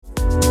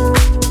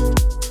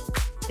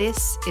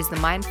This is The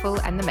Mindful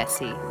and the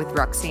Messy with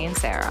Roxy and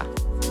Sarah.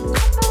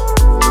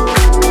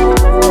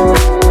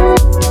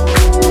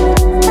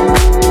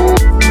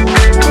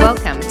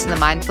 Welcome to The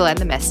Mindful and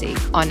the Messy,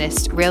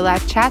 honest,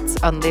 real-life chats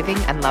on living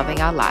and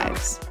loving our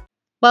lives.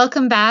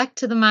 Welcome back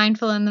to The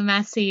Mindful and the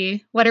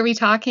Messy. What are we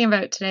talking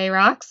about today,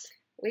 Rox?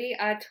 We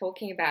are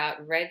talking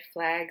about red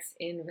flags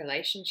in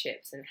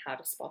relationships and how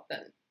to spot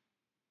them.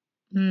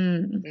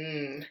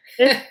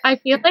 I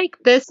feel like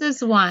this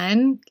is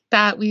one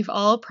that we've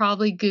all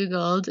probably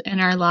Googled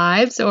in our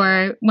lives,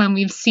 or when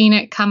we've seen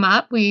it come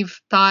up, we've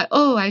thought,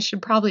 oh, I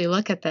should probably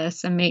look at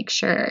this and make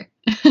sure.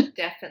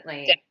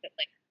 Definitely.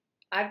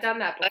 I've done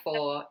that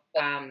before,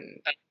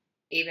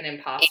 even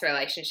in past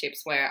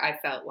relationships where I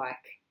felt like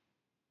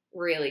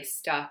really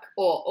stuck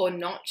or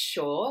not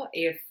sure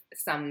if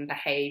some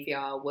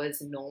behavior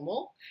was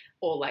normal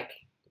or like,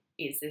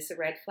 is this a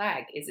red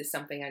flag? Is this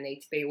something I need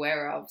to be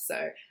aware of?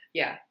 So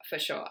yeah, for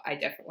sure. I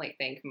definitely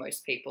think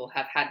most people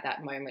have had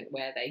that moment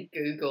where they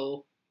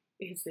Google,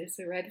 is this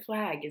a red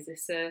flag? Is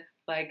this a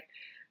like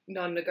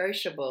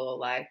non-negotiable?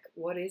 Like,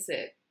 what is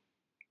it?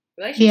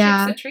 Relationships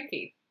are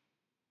tricky.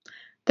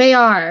 They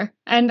are.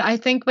 And I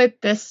think with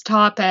this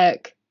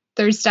topic,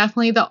 there's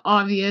definitely the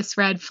obvious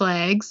red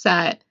flags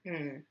that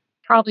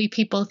probably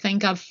people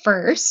think of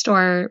first,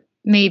 or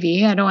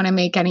maybe, I don't want to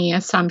make any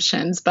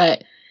assumptions,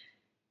 but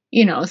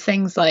you know,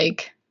 things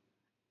like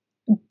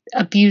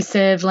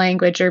abusive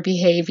language or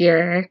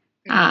behavior,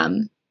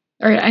 or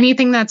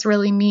anything that's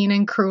really mean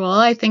and cruel.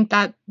 I think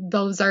that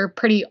those are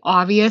pretty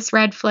obvious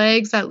red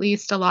flags. At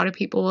least a lot of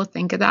people will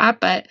think of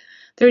that, but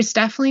there's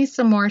definitely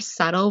some more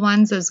subtle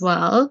ones as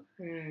well,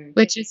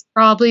 which is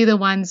probably the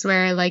ones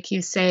where, like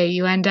you say,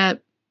 you end up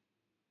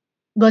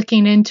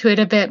looking into it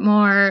a bit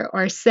more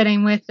or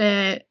sitting with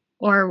it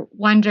or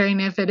wondering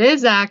if it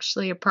is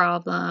actually a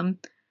problem.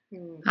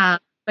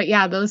 But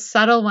yeah, those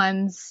subtle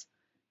ones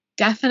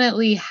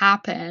definitely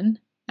happen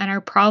and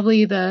are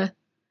probably the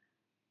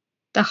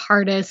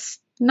hardest,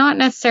 not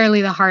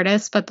necessarily the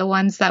hardest, but the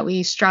ones that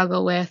we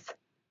struggle with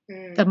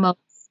the most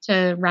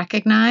to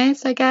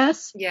recognize, I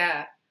guess.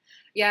 Yeah,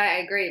 I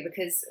agree,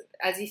 because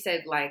as you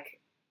said, like,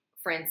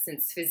 for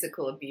instance,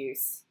 physical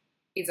abuse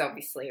is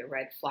obviously a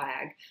red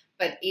flag,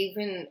 but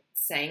even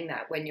saying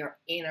that when you're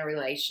in a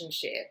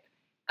relationship,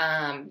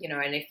 you know,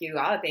 and if you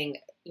are being,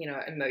 you know,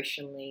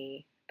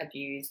 emotionally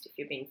abused, if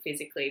you're being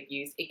physically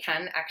abused, it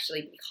can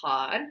actually be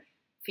hard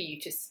for you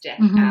to step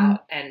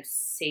out and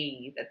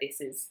see that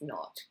this is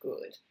not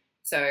good.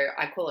 So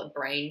I call it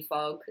brain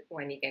fog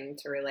when you get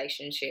into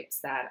relationships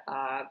that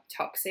are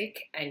toxic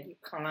and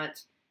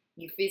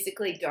you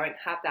physically don't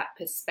have that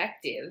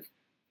perspective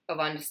of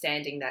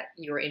understanding that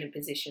you're in a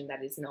position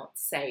that is not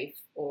safe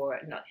or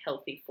not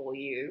healthy for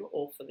you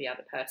or for the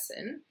other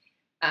person.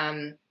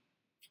 And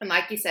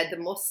like you said, the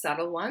more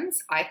subtle ones,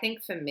 I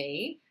think for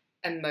me,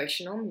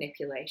 emotional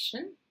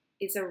manipulation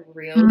is a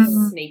real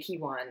sneaky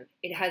one.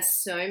 It has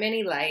so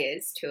many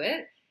layers to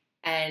it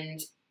and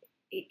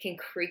it can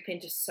creep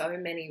into so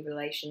many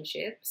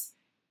relationships.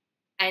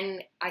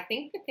 And I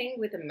think the thing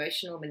with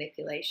emotional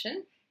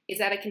manipulation is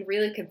that it can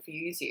really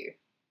confuse you.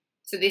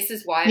 So this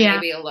is why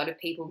maybe a lot of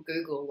people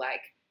Google,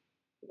 like,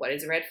 what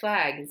is a red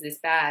flag? Is this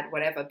bad?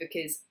 Whatever,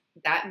 because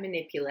that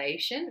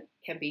manipulation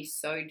can be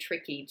so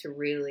tricky to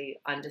really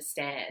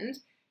understand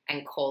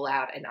and call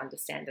out and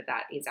understand that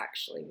that is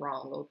actually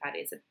wrong or that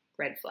is a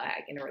red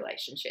flag in a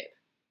relationship.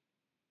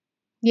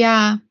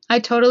 Yeah, I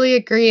totally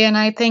agree. And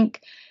I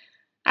think,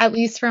 at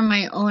least from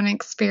my own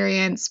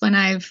experience, when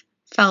I've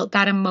felt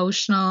that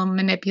emotional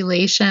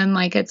manipulation,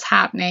 like it's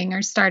happening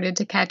or started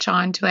to catch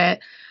on to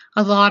it,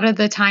 a lot of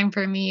the time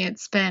for me,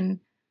 it's been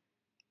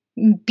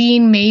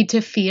being made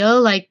to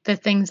feel like the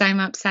things I'm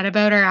upset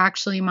about are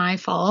actually my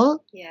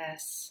fault.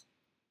 Yes.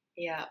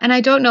 Yeah. And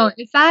I don't know,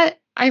 is that,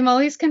 I'm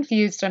always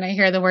confused when I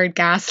hear the word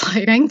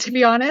gaslighting, to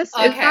be honest.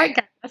 Okay. Is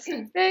that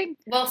gaslighting?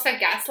 Well, so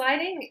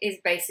gaslighting is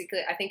basically,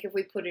 I think if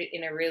we put it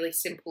in a really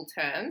simple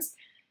terms,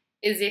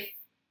 is if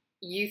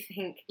you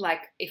think,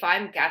 like, if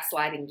I'm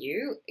gaslighting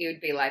you, it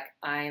would be like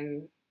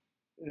I'm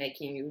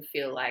making you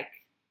feel like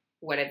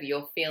whatever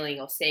you're feeling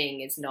or seeing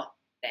is not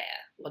there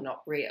or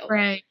not real.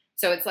 Right.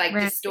 So it's like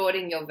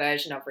distorting your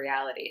version of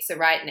reality. So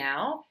right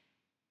now,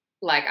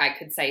 like, I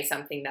could say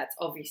something that's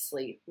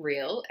obviously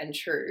real and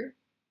true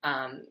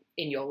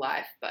in your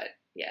life, but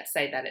yeah,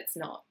 say that it's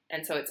not.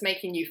 And so it's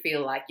making you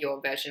feel like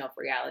your version of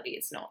reality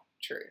is not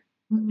true.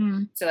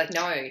 So like,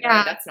 no,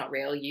 that's not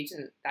real.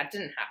 That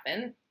didn't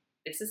happen.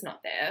 This is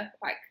not there.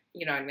 Like,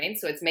 you know what I mean?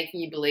 So it's making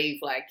you believe,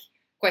 like,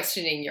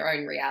 questioning your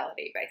own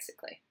reality,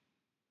 basically.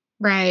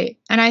 Right.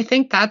 And I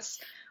think that's,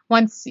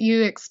 once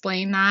you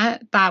explain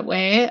that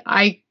way,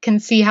 I can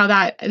see how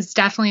that is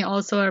definitely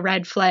also a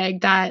red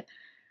flag that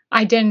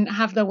I didn't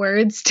have the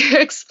words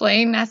to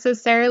explain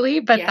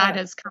necessarily, but that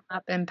has come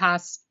up in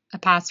a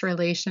past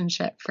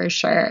relationship for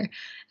sure.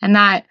 And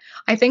that,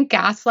 I think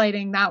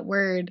gaslighting, that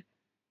word,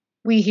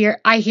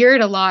 I hear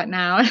it a lot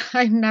now.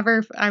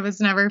 I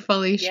was never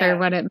fully sure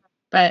what it meant,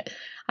 but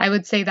I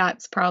would say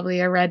that's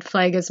probably a red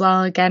flag as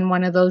well. Again,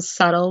 one of those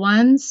subtle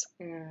ones.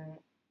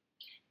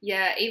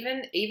 Yeah,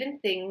 even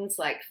things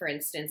like, for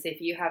instance,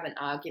 if you have an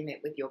argument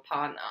with your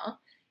partner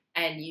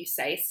and you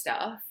say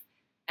stuff,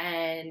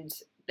 and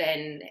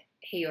then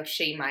he or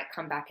she might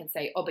come back and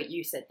say, "Oh, but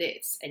you said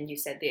this, and you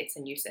said this,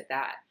 and you said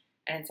that,"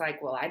 and it's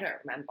like, "Well, I don't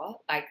remember."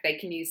 Like, they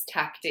can use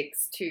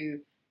tactics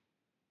to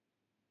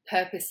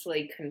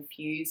purposely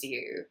confuse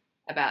you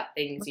about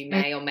things you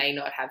may or may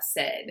not have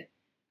said.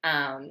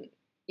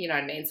 You know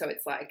what I mean? So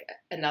it's like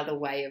another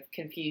way of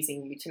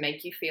confusing you to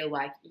make you feel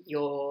like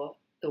you're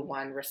the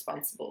one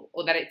responsible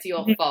or that it's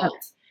your Yeah.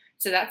 fault.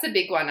 So that's a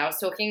big one. I was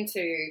talking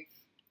to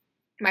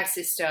my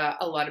sister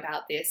a lot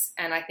about this,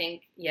 and I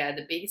think, yeah,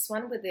 the biggest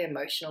one with the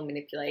emotional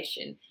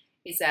manipulation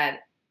is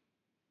that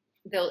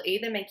they'll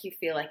either make you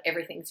feel like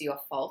everything's your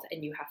fault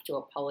and you have to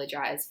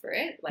apologize for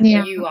it, like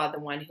Yeah. you are the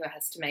one who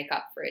has to make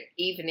up for it,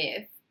 even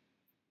if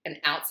an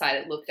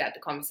outsider looked at the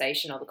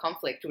conversation or the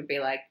conflict would be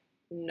like,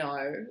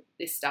 no,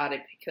 this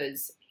started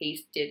because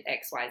he did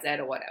X, Y, Z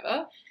or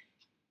whatever.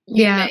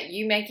 Yeah.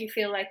 You make you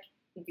feel like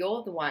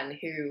you're the one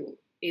who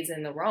is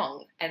in the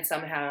wrong, and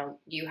somehow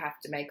you have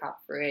to make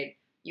up for it.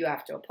 You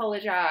have to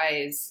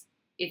apologize.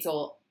 It's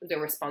all the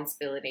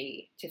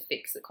responsibility to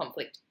fix the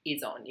conflict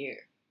is on you.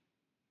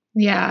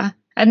 Yeah.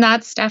 And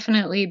that's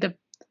definitely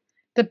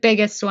the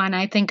biggest one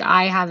I think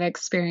I have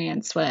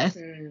experience with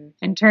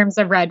in terms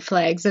of red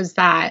flags is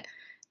that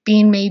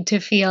being made to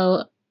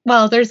feel,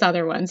 well, there's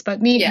other ones,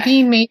 but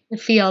being made to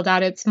feel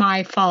that it's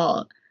my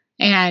fault.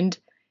 And,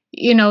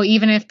 you know,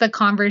 even if the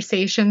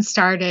conversation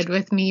started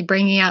with me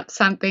bringing up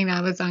something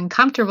I was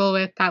uncomfortable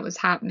with that was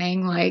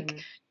happening,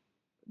 like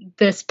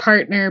this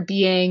partner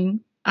being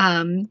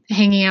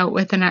hanging out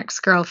with an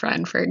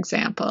ex-girlfriend, for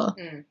example.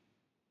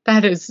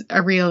 That is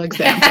a real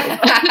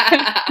example.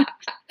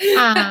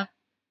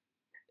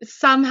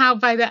 Somehow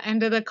by the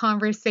end of the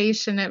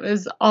conversation, it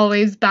was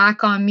always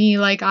back on me,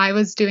 like I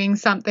was doing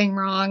something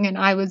wrong and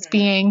I was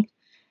being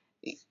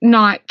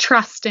not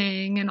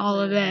trusting and all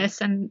of this.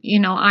 And, you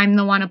know, I'm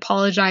the one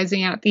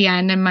apologizing at the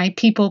end, and my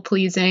people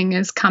pleasing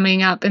is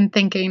coming up and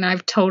thinking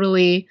I've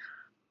totally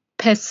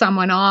pissed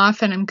someone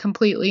off and I'm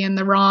completely in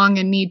the wrong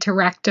and need to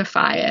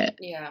rectify it.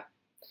 Yeah.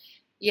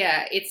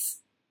 Yeah.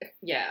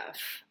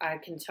 I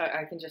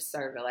can just so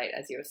relate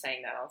as you were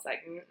saying that. I was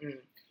like,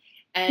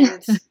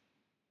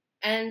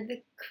 And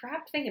the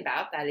crap thing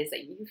about that is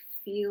that you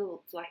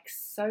feel like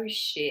so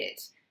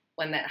shit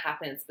when that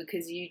happens,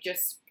 because you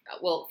just,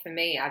 well, for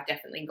me, I've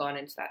definitely gone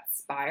into that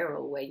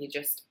spiral where you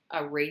just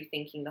are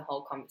rethinking the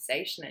whole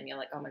conversation and you're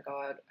like, oh my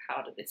God,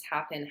 how did this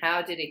happen?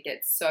 How did it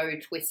get so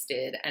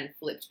twisted and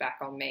flipped back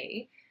on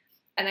me?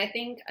 And I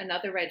think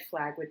another red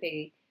flag would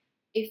be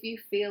if you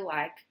feel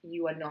like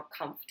you are not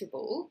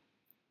comfortable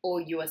or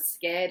you are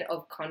scared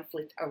of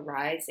conflict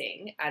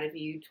arising out of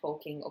you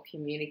talking or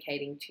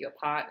communicating to your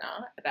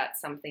partner about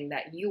something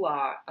that you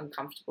are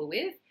uncomfortable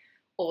with,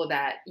 or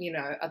that, you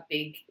know, a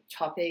big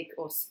topic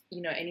or,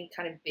 you know, any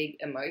kind of big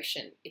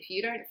emotion. If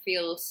you don't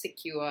feel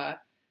secure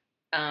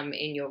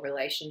in your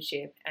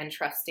relationship and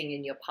trusting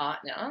in your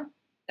partner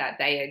that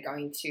they are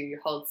going to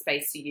hold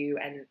space for you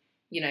and,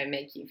 you know,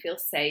 make you feel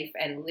safe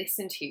and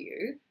listen to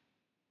you,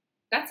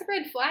 that's a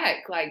red flag.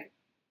 Like,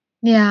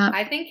 yeah,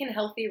 I think in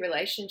healthy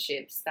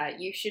relationships that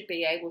you should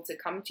be able to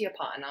come to your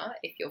partner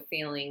if you're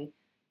feeling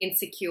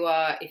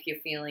insecure, if you're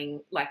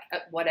feeling like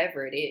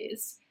whatever it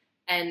is,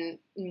 and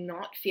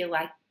not feel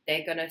like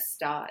they're going to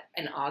start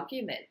an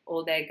argument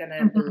or they're going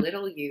to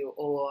belittle you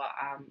or,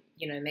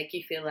 you know, make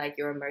you feel like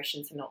your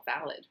emotions are not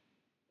valid.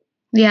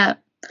 Yeah.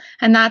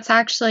 And that's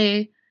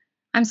actually,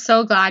 I'm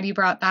so glad you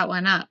brought that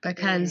one up,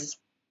 because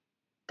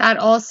that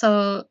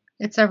also,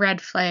 it's a red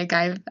flag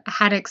I've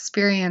had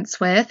experience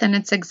with. And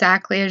it's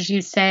exactly as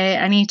you say,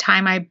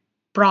 anytime I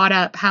brought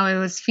up how I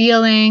was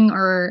feeling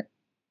or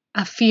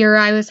a fear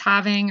I was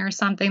having or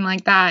something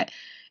like that,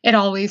 it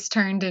always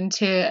turned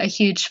into a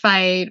huge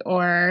fight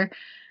or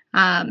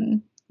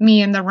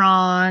me in the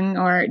wrong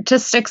or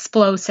just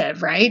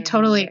explosive, right?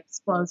 Totally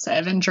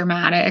explosive and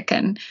dramatic.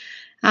 And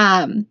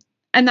that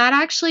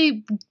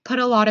actually put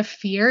a lot of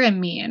fear in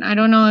me. And I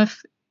don't know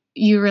if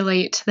you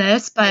relate to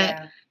this,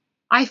 but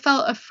I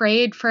felt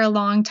afraid for a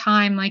long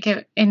time, like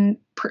in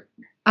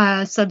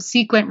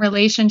subsequent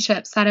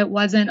relationships, that it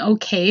wasn't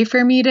okay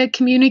for me to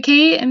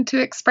communicate and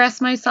to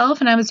express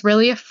myself. And I was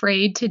really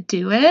afraid to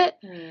do it.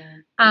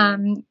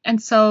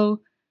 And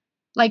so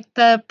like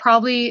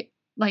probably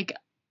like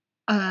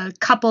a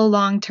couple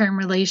long-term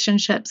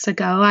relationships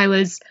ago,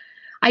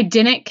 I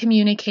didn't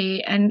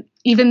communicate. And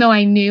even though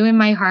I knew in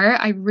my heart,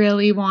 I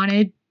really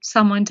wanted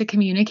someone to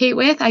communicate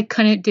with, I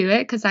couldn't do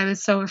it because I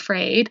was so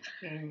afraid.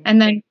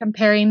 And then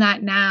comparing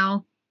that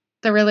now,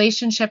 the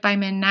relationship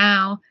I'm in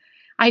now,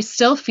 I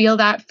still feel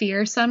that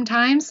fear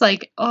sometimes,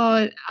 like,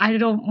 oh, I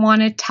don't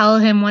want to tell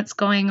him what's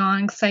going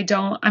on because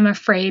I'm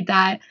afraid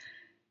that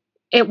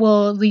it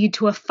will lead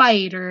to a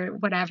fight or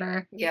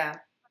whatever. Yeah.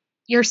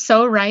 You're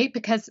so right,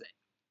 because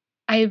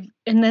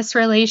in this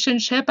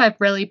relationship, I've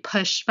really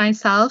pushed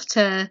myself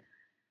to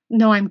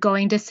know I'm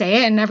going to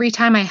say it. And every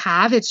time I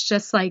have, it's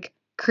just like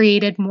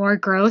created more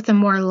growth and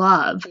more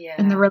love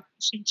in the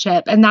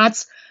relationship. And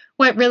that's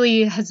what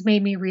really has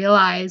made me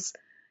realize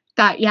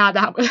that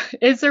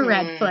is a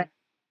red flag,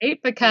 Mm, right?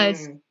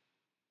 Because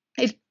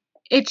mm,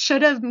 it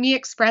should have, me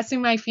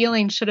expressing my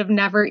feelings should have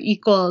never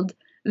equaled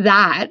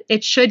that.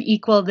 It should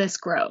equal this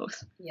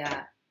growth.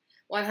 yeah.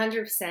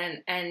 100%.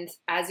 And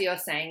as you're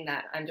saying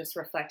that, I'm just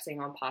reflecting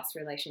on past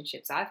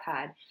relationships I've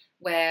had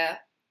where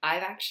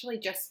I've actually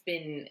just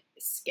been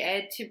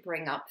scared to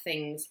bring up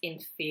things in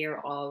fear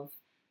of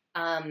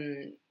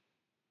um,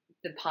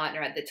 the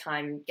partner at the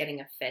time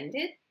getting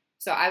offended.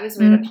 So I was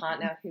with a Mm,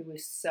 partner who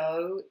was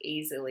so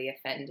easily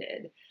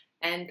offended.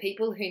 And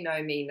people who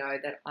know me know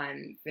that I'm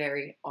a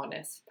very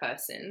honest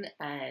person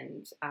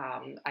and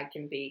I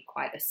can be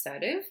quite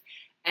assertive.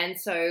 And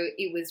so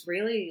it was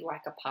really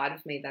like a part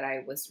of me that I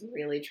was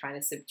really trying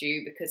to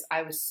subdue because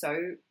I was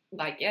so,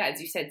 like, yeah,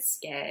 as you said,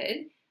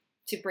 scared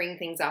to bring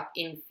things up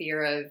in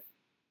fear of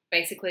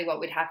basically what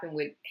would happen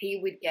would he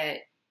would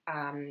get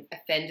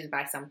offended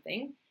by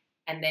something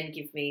and then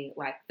give me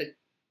like the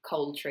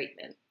cold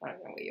treatment. I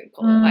don't know what you would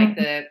call it, like mm,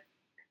 the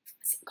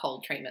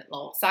cold treatment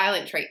or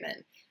silent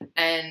treatment,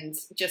 and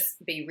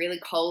just be really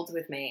cold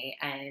with me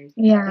and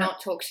yeah.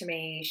 not talk to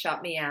me,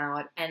 shut me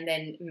out, and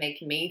then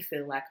make me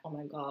feel like, oh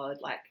my God,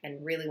 like,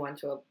 and really want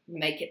to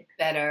make it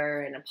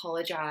better and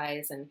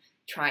apologize and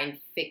try and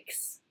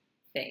fix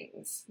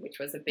things,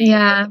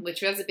 Yeah.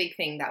 which was a big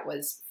thing that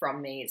was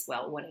from me as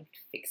well, wanting to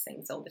fix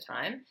things all the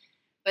time.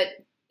 But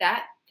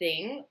that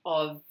thing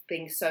of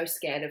being so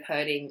scared of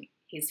hurting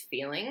his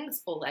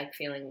feelings or like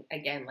feeling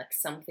again like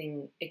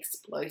something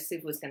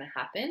explosive was going to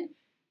happen,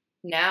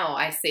 now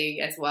I see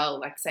as well,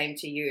 like same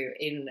to you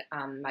in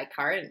my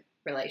current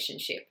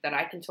relationship, that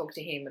I can talk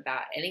to him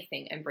about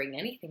anything and bring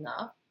anything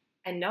up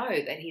and know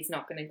that he's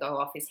not going to go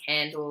off his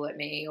handle at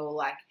me or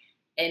like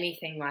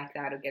anything like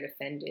that or get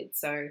offended.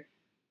 So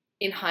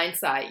in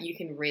hindsight, you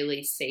can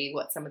really see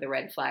what some of the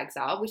red flags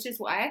are, which is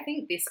why I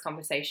think this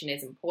conversation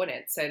is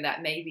important, so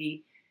that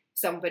maybe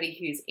somebody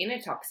who's in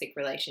a toxic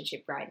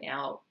relationship right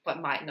now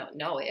but might not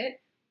know it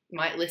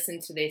might listen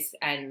to this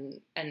and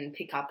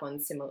pick up on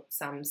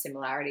some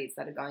similarities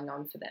that are going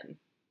on for them.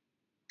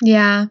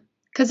 Yeah.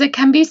 Because it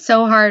can be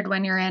so hard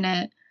when you're in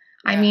it.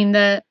 I Yeah.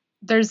 mean,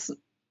 there's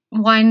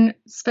one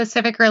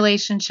specific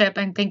relationship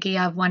I'm thinking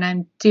of when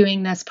I'm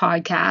doing this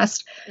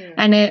podcast, Mm.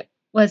 and it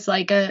was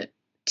like a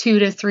 2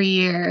 to 3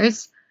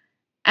 years.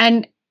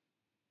 And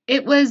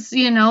it was,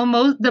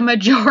 the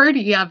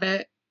majority of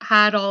it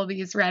had all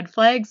these red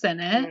flags in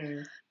it.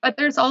 Mm. But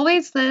there's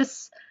always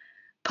this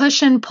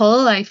push and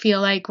pull, I feel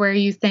like, where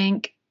you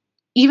think,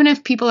 even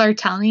if people are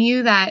telling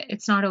you that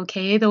it's not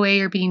okay the way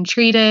you're being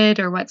treated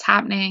or what's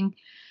happening,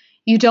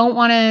 you don't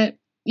want to,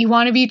 you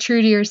want to be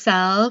true to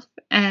yourself,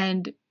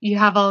 and you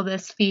have all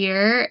this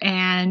fear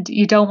and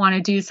you don't want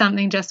to do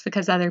something just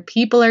because other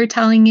people are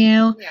telling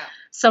you. Yeah.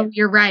 So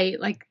you're right.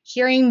 Like,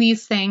 hearing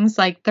these things,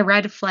 like the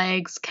red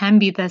flags can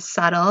be this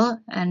subtle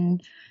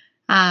and,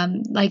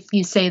 like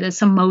you say,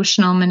 this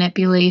emotional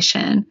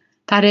manipulation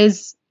that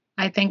is,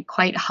 I think,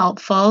 quite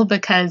helpful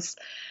because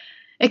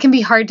it can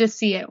be hard to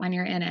see it when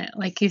you're in it,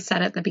 like you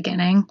said at the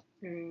beginning.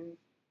 Mm.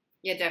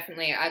 Yeah,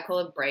 definitely. I call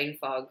it brain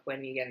fog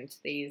when you get into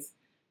these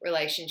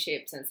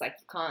relationships, and it's like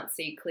you can't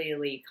see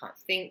clearly, you can't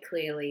think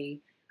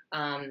clearly.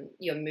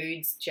 Your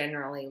mood's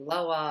generally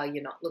lower.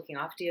 You're not looking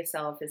after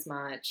yourself as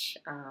much.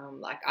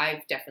 Like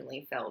I've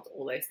definitely felt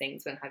all those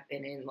things when I've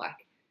been in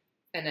like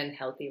an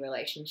unhealthy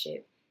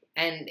relationship,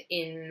 and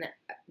in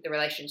the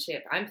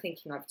relationship I'm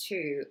thinking of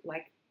too.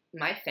 Like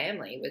my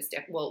family was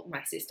well,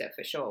 my sister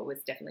for sure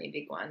was definitely a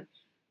big one.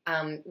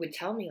 Would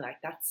tell me like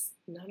that's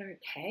not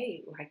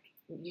okay. Like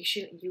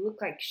you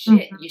look like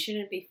shit. Mhm. You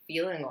shouldn't be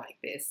feeling like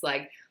this.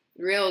 Like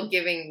real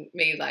giving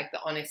me like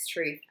the honest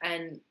truth.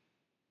 And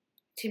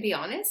to be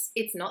honest,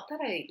 it's not that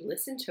I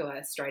listened to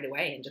her straight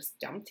away and just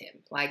dumped him.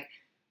 Like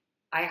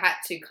I had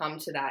to come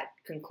to that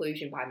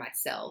conclusion by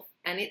myself.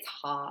 And it's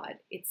hard.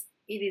 It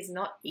is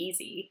not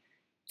easy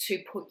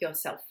to put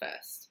yourself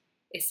first,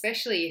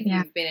 especially if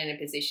Yeah. you've been in a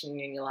position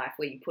in your life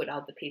where you put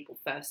other people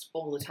first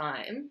all the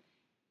time.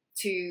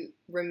 To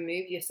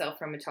remove yourself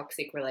from a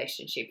toxic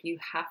relationship, you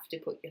have to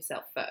put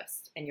yourself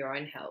first and your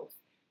own health,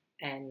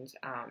 and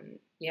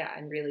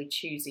and really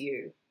choose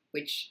you,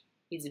 which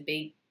is a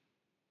big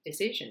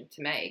decision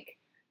to make.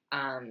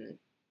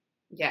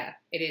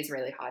 It is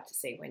really hard to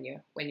see when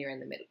you're in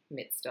the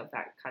midst of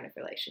that kind of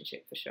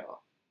relationship for sure.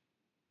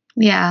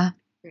 Yeah.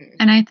 Mm.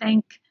 And I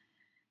think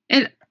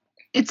it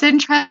it's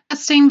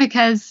interesting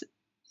because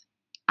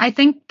I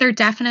think there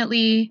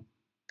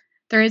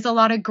is a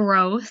lot of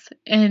growth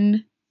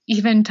in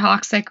even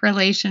toxic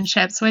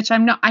relationships, which I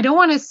don't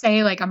want to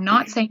say, like, I'm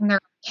not saying they're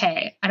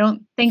okay. I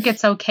don't think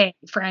it's okay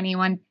for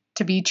anyone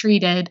to be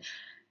treated,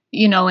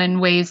 in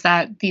ways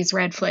that these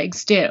red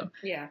flags do.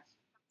 Yeah.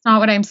 It's not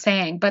what I'm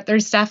saying, but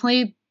there's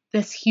definitely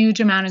this huge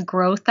amount of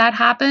growth that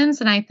happens.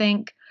 And I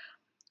think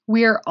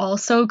we're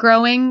also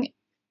growing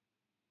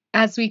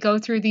as we go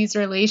through these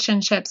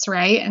relationships,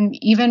 right? And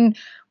even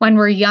when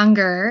we're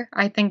younger,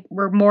 I think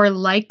we're more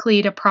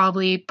likely to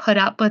probably put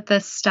up with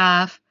this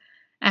stuff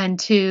and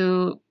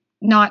to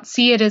not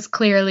see it as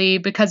clearly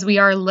because we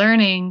are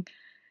learning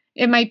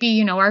it might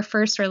be, our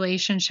first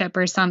relationship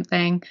or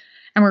something,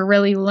 and we're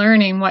really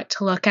learning what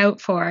to look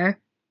out for.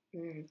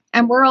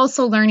 And we're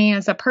also learning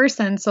as a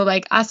person. So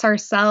like us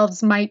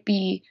ourselves might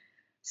be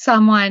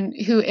someone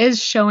who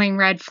is showing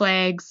red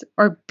flags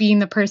or being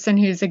the person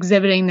who's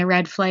exhibiting the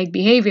red flag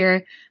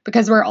behavior,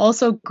 because we're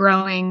also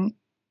growing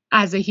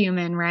as a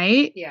human,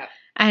 right? Yeah.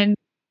 And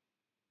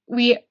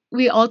we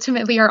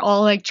ultimately are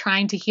all like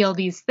trying to heal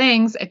these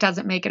things. It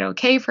doesn't make it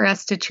okay for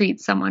us to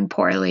treat someone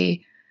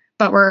poorly,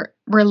 but we're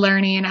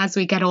learning, and as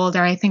we get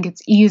older, I think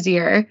it's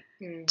easier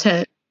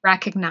to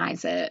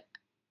recognize it.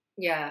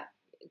 Yeah,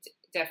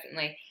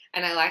 definitely.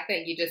 And I like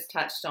that you just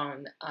touched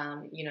on,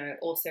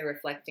 also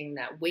reflecting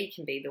that we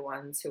can be the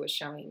ones who are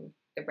showing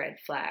the red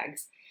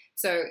flags.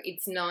 So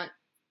it's not,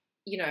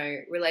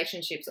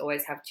 relationships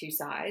always have two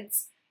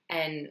sides,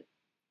 and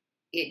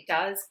it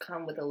does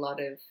come with a lot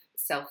of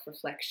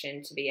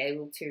self-reflection to be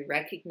able to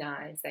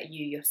recognize that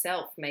you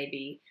yourself may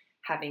be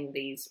having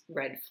these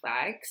red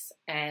flags,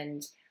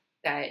 and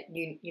that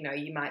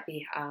you might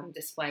be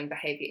displaying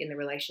behavior in the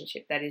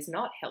relationship that is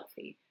not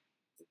healthy.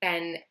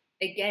 And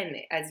again,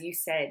 as you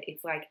said,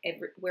 it's like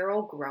we're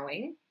all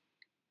growing,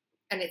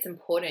 and it's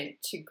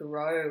important to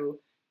grow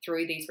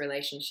through these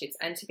relationships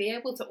and to be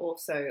able to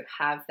also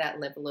have that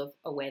level of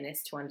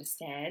awareness to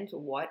understand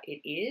what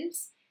it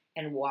is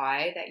and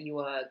why that you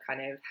are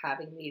kind of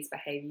having these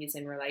behaviors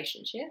in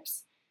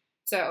relationships.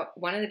 So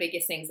one of the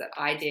biggest things that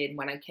I did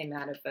when I came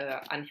out of an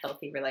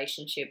unhealthy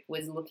relationship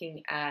was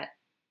looking at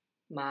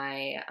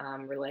my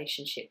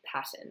relationship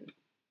pattern.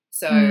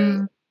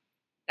 So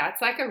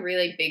that's like a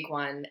really big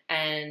one.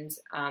 And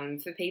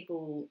for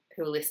people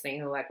who are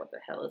listening who are like, what the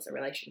hell is a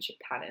relationship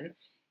pattern?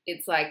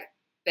 It's like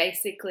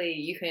basically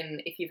you can,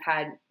 if you've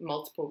had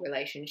multiple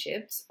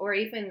relationships or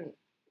even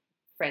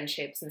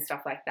friendships and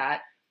stuff like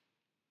that,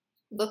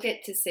 look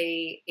at to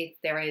see if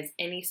there is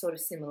any sort of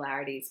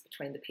similarities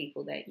between the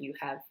people that you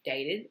have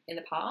dated in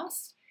the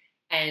past,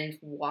 and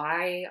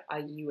why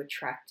are you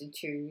attracted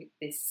to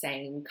this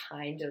same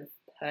kind of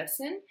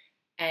person,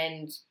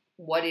 and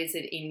what is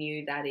it in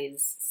you that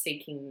is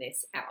seeking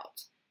this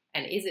out,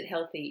 and is it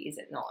healthy, is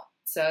it not?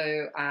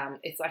 So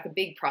it's like a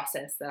big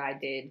process that I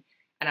did,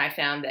 and I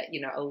found that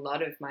a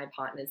lot of my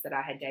partners that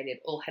I had dated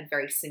all had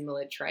very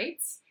similar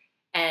traits.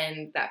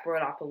 And that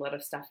brought up a lot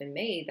of stuff in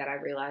me that I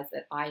realized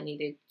that I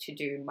needed to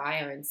do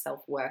my own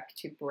self-work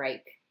to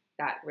break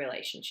that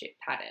relationship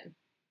pattern.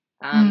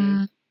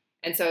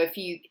 And so if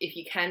you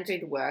can do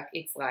the work,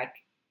 it's like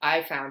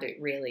I found it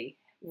really,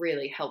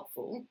 really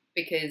helpful,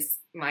 because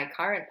my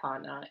current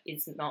partner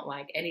is not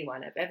like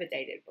anyone I've ever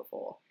dated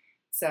before.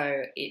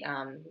 So it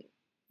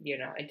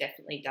it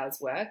definitely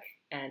does work.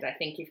 And I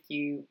think if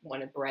you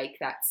want to break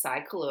that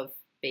cycle of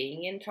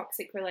being in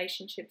toxic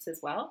relationships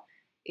as well,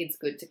 it's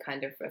good to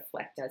kind of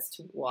reflect as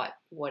to what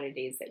it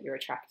is that you're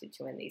attracted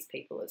to in these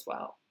people as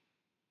well.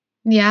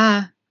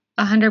 Yeah,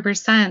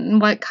 100%. And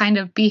what kind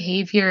of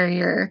behavior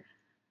you're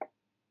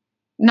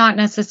not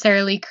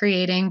necessarily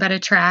creating, but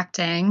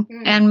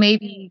attracting, and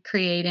maybe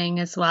creating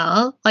as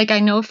well. Like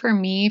I know for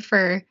me,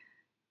 for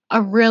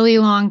a really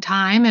long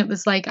time, it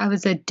was like I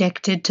was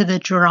addicted to the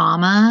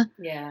drama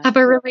of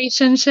a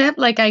relationship.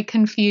 Like I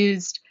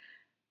confused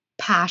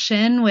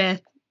passion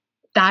with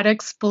that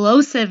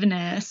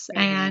explosiveness.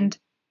 And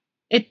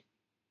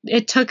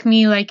it took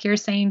me, like you're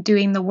saying,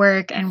 doing the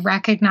work and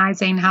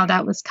recognizing how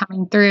that was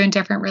coming through in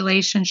different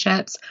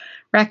relationships,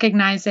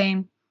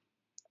 recognizing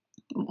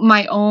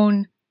my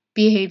own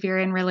behavior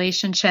in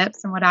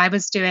relationships and what I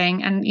was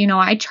doing. And,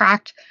 I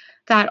tracked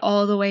that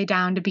all the way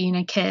down to being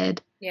a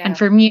kid. Yeah. And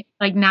for me,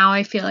 like now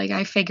I feel like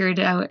I figured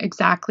out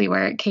exactly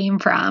where it came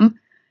from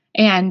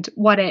and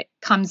what it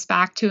comes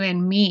back to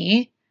in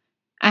me.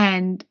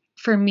 And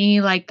for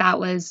me, like that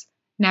was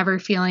never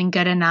feeling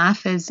good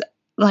enough, is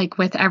like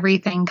with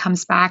everything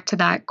comes back to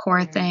that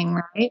core thing,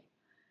 right?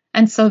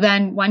 And so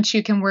then once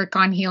you can work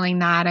on healing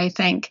that, I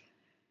think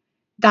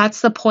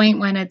that's the point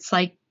when it's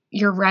like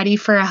you're ready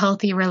for a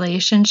healthy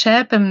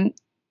relationship. And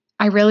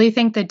I really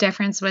think the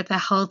difference with a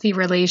healthy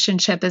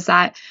relationship is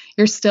that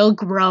you're still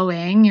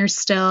growing, you're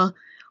still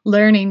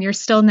learning, you're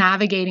still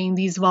navigating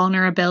these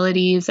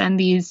vulnerabilities and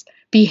these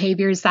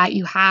behaviors that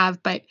you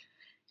have, but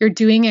you're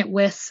doing it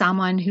with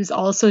someone who's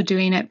also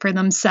doing it for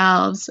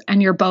themselves.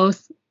 And you're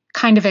both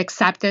kind of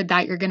accepted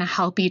that you're going to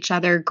help each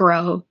other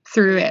grow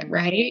through it,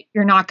 right?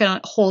 You're not going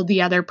to hold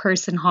the other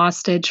person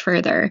hostage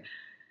for their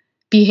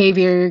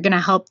behavior. You're going to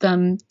help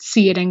them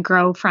see it and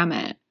grow from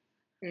it.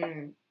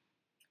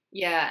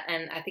 Yeah,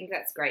 and I think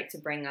that's great to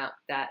bring up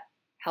that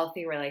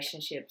healthy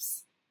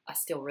relationships are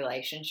still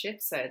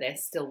relationships, so they're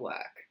still work.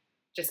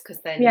 Just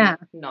because they're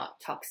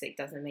not toxic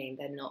doesn't mean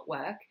they're not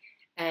work.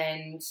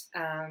 And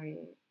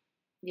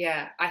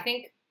I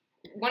think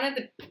one of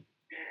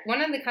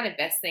the kind of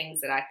best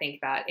things that I think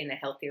about in a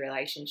healthy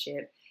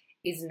relationship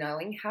is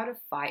knowing how to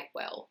fight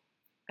well.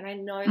 And I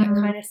know that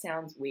kind of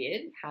sounds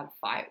weird, how to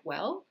fight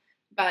well,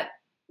 but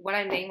what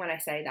I mean when I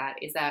say that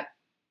is that,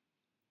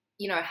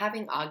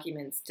 having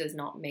arguments does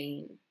not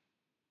mean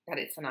that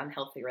it's an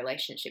unhealthy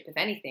relationship. If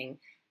anything,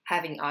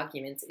 having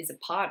arguments is a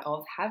part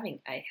of having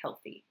a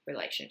healthy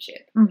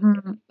relationship.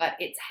 Mm-hmm. But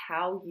it's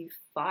how you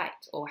fight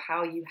or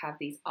how you have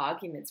these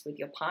arguments with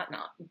your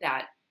partner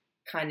that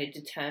kind of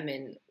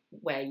determine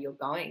where you're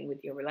going with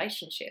your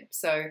relationship.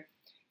 So,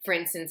 for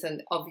instance,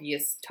 an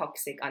obvious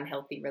toxic,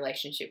 unhealthy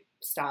relationship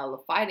style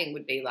of fighting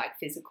would be like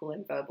physical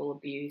and verbal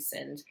abuse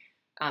and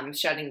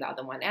shutting the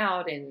other one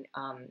out and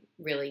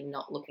really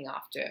not looking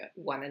after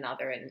one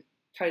another and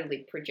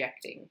totally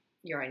projecting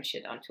your own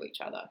shit onto each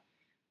other.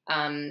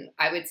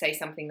 I would say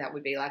something that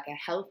would be like a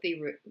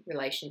healthy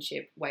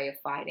relationship way of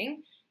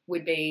fighting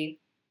would be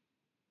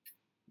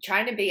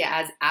trying to be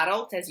as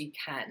adult as you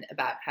can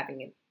about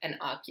having an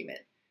argument.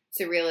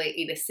 So really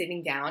either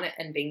sitting down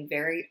and being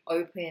very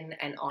open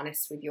and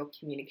honest with your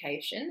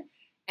communication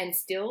and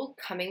still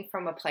coming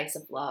from a place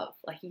of love.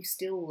 Like you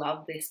still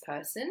love this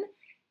person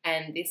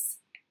and this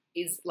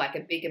is like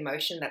a big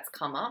emotion that's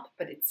come up,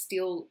 but it's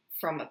still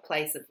from a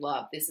place of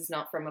love. This is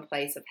not from a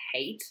place of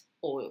hate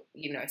or,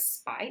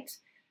 spite.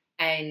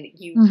 And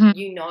you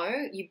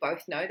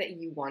both know that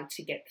you want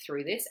to get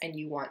through this and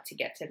you want to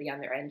get to the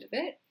other end of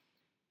it.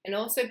 And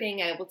also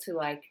being able to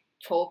like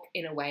talk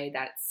in a way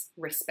that's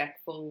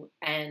respectful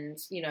and,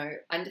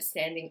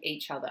 understanding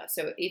each other.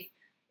 So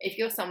if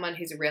you're someone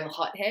who's a real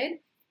hothead,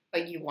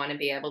 but you want to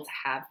be able to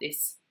have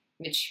this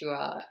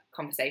mature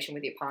conversation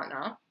with your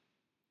partner,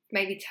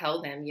 maybe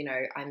tell them,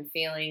 I'm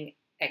feeling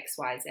X,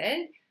 Y,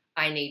 Z.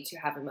 I need to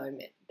have a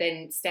moment.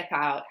 Then step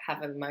out,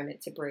 have a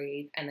moment to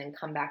breathe, and then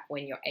come back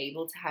when you're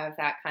able to have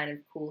that kind of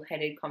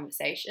cool-headed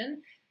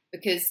conversation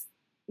because,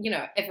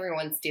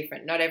 everyone's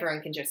different. Not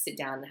everyone can just sit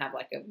down and have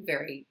like a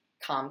very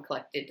calm,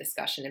 collected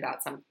discussion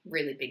about some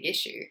really big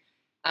issue.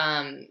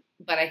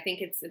 But I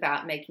think it's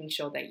about making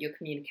sure that your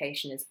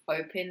communication is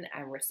open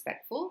and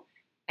respectful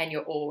and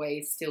you're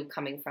always still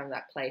coming from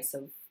that place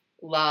of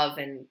love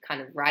and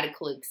kind of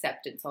radical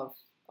acceptance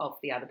of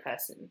the other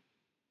person.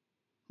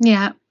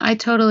 Yeah, I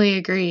totally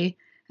agree.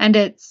 And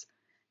it's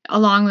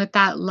along with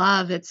that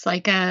love, it's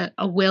like a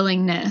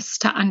willingness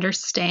to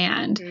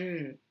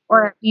understand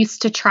or at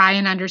least to try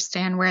and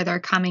understand where they're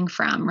coming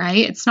from,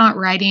 right? It's not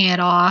writing it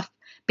off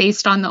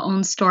based on the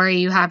own story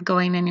you have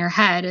going in your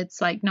head.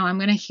 It's like, no, I'm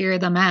going to hear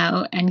them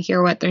out and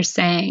hear what they're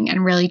saying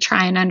and really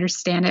try and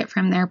understand it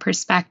from their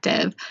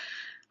perspective.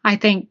 I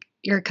think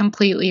you're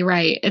completely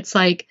right. It's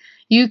like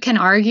you can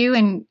argue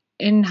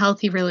in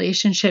healthy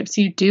relationships,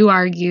 you do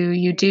argue,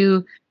 you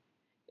do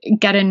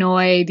get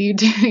annoyed, you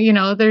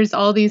do, there's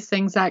all these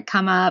things that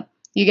come up,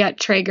 you get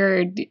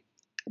triggered.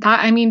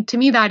 To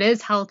me, that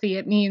is healthy.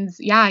 It means,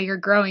 yeah, you're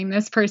growing.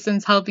 This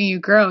person's helping you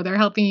grow. They're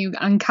helping you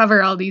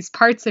uncover all these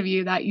parts of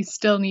you that you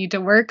still need to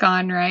work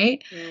on,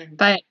 right? Mm-hmm.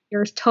 But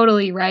you're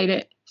totally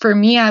right. For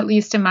me, at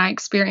least in my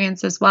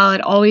experience as well,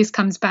 it always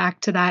comes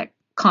back to that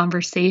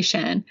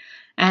conversation.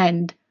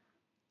 And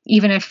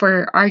even if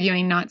we're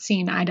arguing, not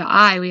seeing eye to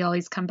eye, we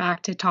always come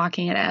back to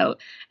talking it out.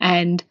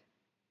 And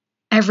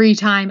every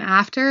time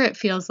after, it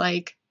feels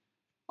like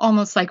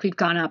almost like we've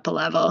gone up a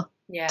level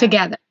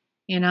together,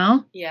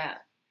 Yeah,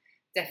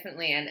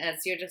 definitely. And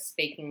as you're just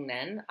speaking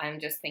then, I'm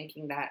just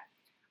thinking that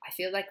I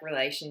feel like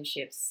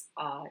relationships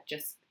are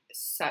just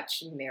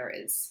such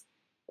mirrors.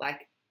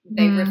 Like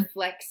they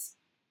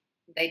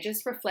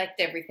just reflect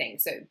everything.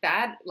 So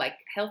bad, like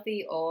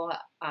healthy or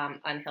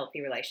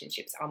unhealthy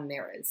relationships are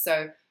mirrors.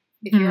 So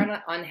if you're in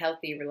an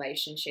unhealthy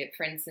relationship,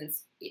 for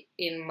instance,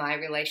 in my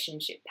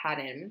relationship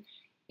pattern,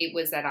 it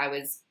was that I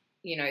was,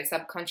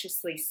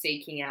 subconsciously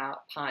seeking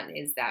out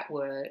partners that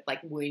were like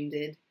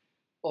wounded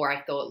or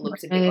I thought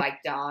looked a bit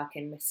like dark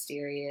and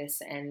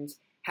mysterious and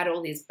had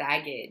all this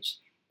baggage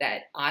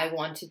that I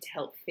wanted to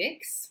help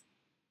fix.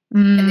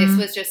 And this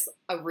was just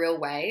a real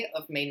way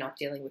of me not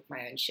dealing with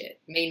my own shit,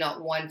 me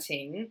not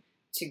wanting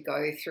to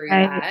go through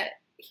that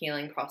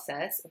healing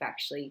process of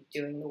actually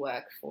doing the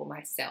work for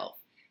myself.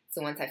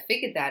 So once I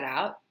figured that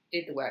out,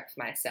 did the work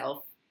for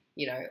myself,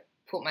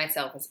 put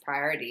myself as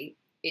priority,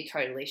 it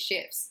totally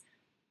shifts.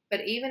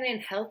 But even in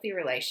healthy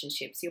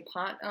relationships, your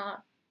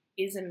partner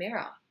is a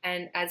mirror.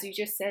 And as you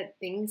just said,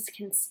 things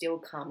can still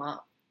come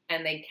up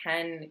and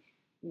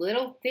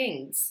little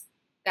things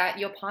that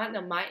your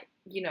partner might,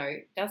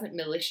 doesn't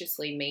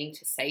maliciously mean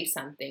to say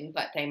something,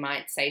 but they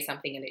might say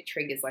something and it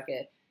triggers like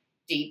a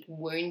deep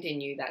wound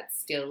in you that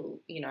still,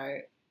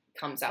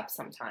 comes up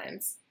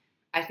sometimes.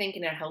 I think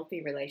in a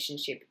healthy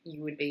relationship,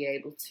 you would be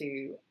able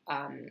to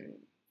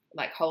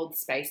hold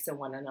space to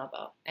one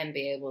another and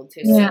be able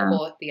to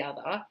support the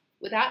other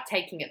without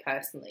taking it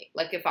personally.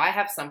 Like if I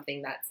have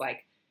something that's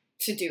like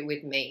to do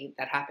with me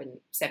that happened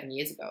 7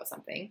 years ago or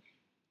something,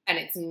 and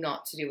it's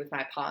not to do with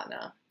my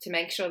partner, to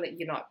make sure that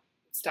you're not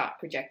start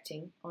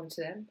projecting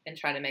onto them and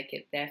trying to make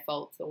it their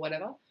fault or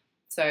whatever.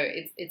 So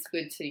it's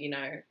good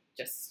to,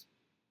 just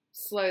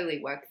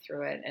slowly work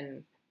through it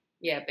and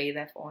be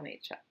there for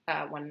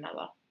one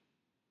another.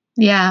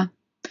 Yeah.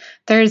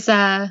 There's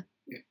a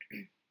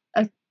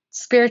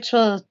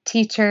spiritual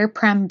teacher,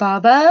 Prem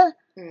Baba,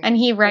 and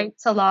he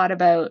writes a lot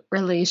about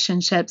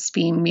relationships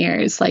being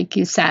mirrors, like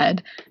you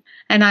said.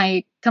 And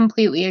I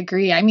completely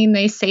agree. I mean,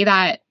 they say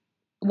that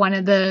one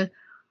of the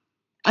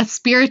a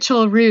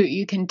spiritual route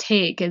you can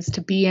take is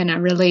to be in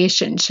a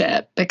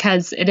relationship,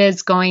 because it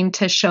is going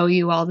to show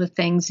you all the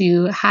things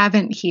you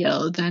haven't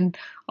healed and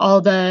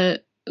all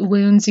the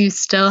wounds you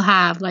still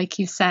have, like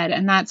you said,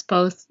 and that's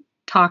both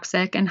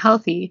toxic and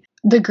healthy.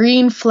 The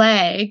green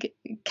flag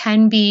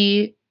can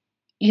be,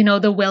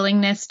 the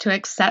willingness to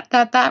accept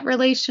that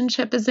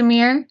relationship is a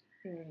mirror.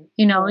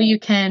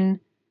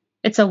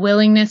 It's a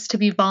willingness to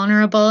be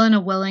vulnerable and a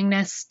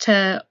willingness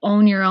to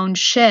own your own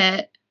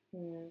shit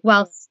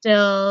while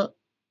still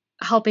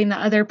helping the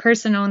other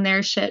person own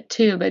their shit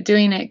too, but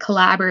doing it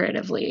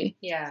collaboratively.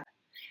 Yeah.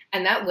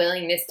 And that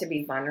willingness to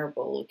be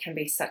vulnerable can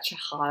be such a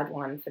hard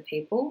one for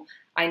people.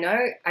 I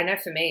know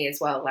for me as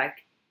well,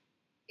 like,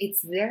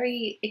 it's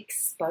very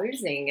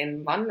exposing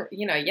and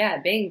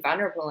being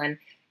vulnerable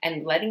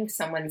and letting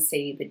someone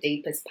see the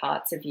deepest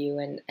parts of you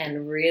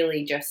and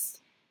really just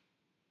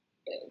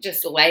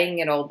laying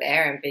it all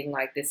bare and being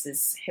like, this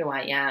is who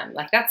I am.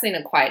 Like, that's in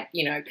a quite,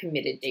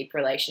 committed, deep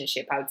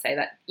relationship. I would say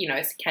that,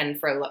 can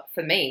for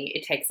me,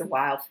 it takes a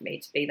while for me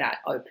to be that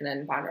open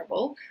and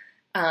vulnerable.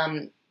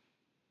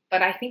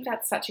 But I think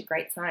that's such a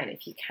great sign.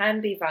 If you can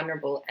be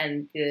vulnerable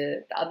and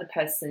the other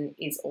person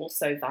is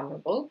also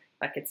vulnerable,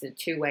 like it's a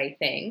two-way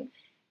thing,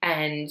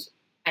 and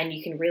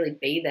you can really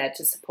be there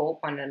to support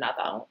one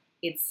another,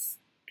 it's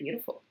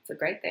beautiful. It's a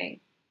great thing.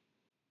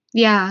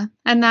 Yeah,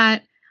 and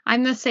that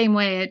I'm the same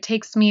way. It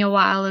takes me a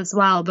while as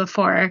well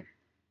before,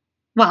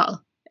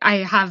 I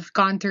have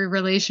gone through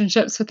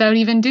relationships without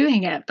even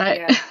doing it, but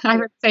yeah. I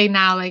would say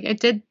now, like,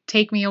 it did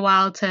take me a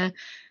while to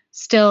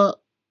still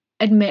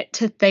admit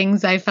to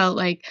things I felt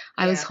like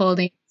I was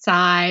holding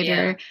inside,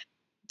 or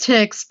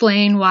to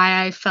explain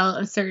why I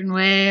felt a certain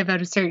way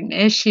about a certain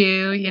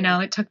issue.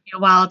 It took me a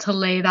while to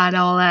lay that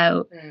all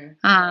out.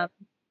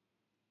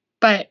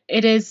 But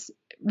it is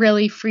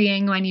really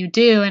freeing when you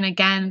do. And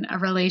again, a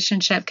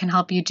relationship can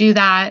help you do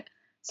that.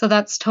 So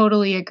that's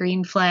totally a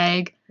green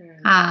flag.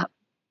 And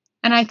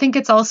I think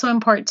it's also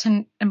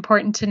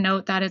important to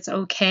note that it's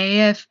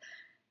okay if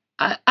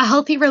a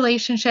healthy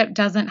relationship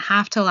doesn't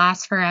have to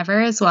last forever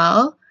as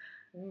well.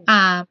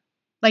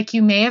 Like,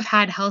 you may have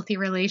had healthy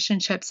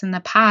relationships in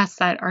the past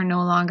that are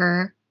no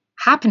longer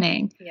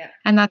happening. Yeah.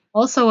 And that's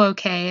also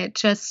okay. It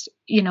just,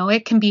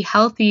 it can be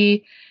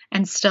healthy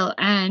and still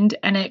end,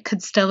 and it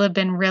could still have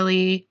been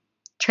really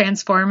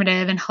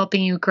transformative and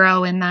helping you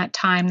grow in that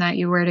time that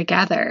you were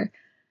together.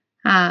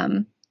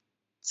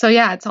 So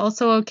yeah, it's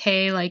also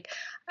okay. Like,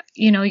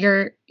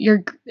 you're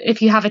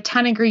if you have a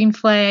ton of green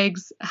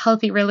flags, a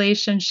healthy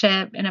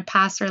relationship in a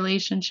past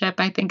relationship,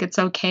 I think it's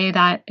okay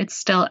that it's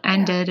still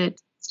ended. Yeah.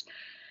 It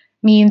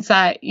means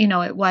that,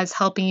 it was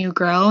helping you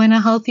grow in a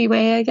healthy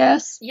way, I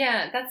guess.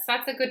 Yeah,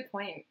 that's a good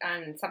point,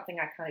 and something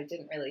I kind of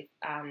didn't really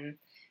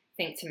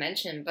think to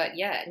mention. But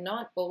yeah,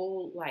 not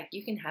all, like,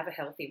 you can have a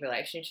healthy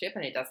relationship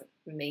and it doesn't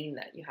mean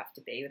that you have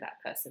to be with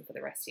that person for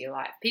the rest of your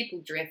life.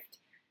 People drift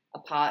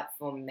apart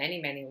for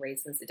many, many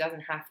reasons. It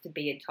doesn't have to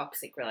be a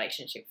toxic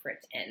relationship for it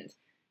to end.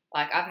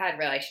 Like, I've had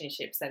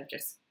relationships that have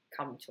just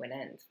come to an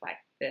end. Like,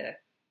 the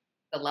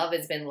love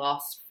has been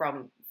lost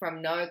from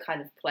no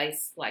kind of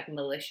place, like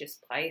malicious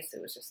place.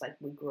 It was just like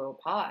we grew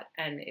apart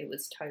and it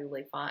was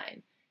totally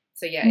fine.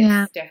 So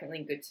yeah. It's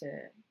definitely good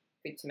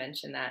to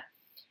mention that.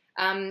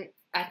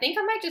 I think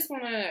I might just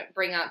want to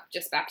bring up,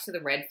 just back to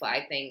the red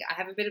flag thing. I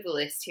have a bit of a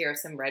list here of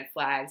some red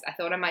flags. I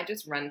thought I might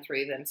just run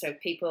through them. So if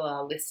people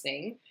are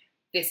listening,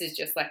 this is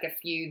just like a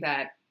few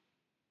that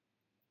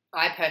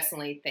I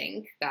personally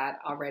think that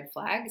are red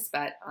flags,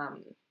 but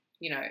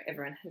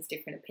everyone has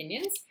different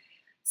opinions.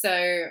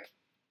 So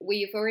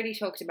we've already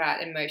talked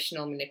about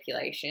emotional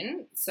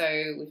manipulation.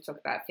 So we've talked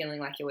about feeling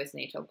like you always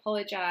need to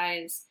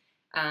apologize,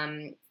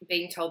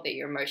 being told that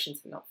your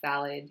emotions are not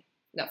valid,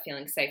 not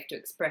feeling safe to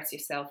express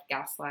yourself,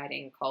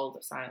 gaslighting, cold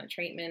or silent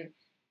treatment,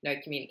 no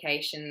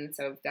communication.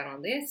 So we've done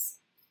all this.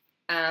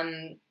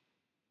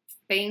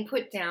 Being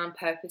put down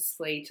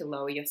purposely to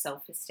lower your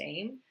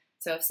self-esteem.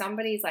 So if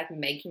somebody's like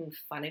making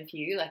fun of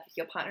you, like if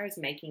your partner is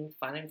making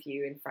fun of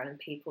you in front of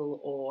people,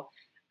 or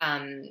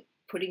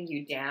putting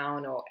you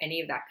down or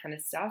any of that kind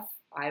of stuff,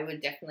 I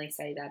would definitely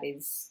say that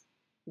is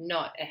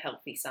not a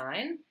healthy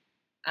sign.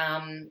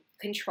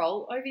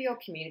 Control over your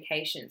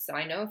communication. So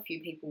I know a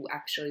few people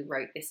actually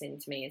wrote this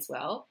into me as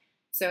well.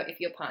 So if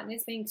your partner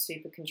is being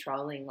super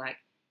controlling, like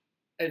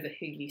over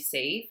who you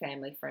see,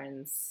 family,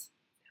 friends,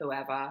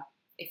 whoever,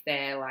 if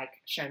they're like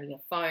showing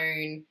your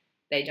phone,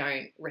 they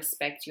don't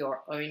respect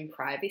your own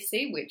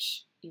privacy,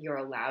 which you're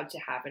allowed to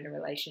have in a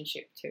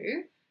relationship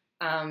too.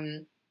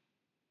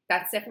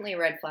 That's definitely a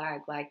red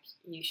flag. Like,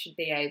 you should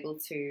be able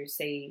to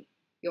see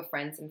your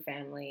friends and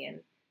family,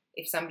 and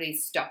if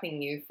somebody's stopping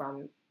you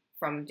from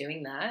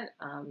doing that,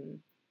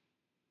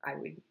 I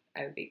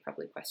would be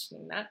probably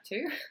questioning that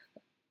too.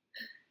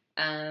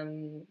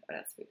 What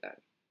else have we got?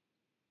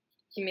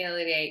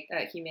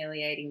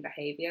 Humiliating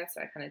behavior.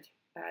 So I kind of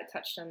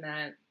touched on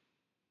that.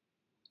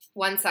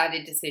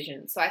 One-sided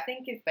decision. So I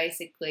think if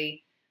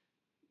basically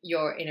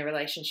you're in a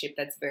relationship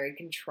that's very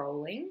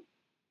controlling,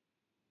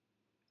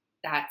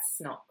 that's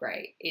not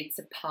great. It's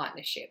a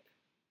partnership.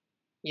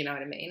 You know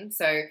what I mean?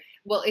 So,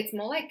 well, it's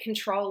more like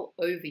control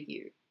over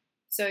you.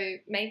 So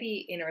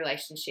maybe in a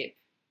relationship,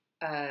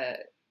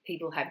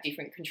 people have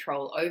different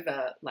control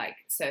over like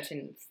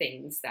certain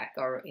things that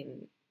go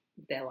in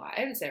their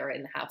lives or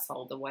in the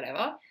household or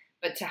whatever.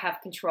 But to have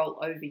control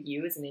over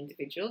you as an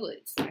individual,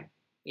 it's like,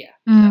 yeah,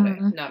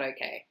 not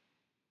okay.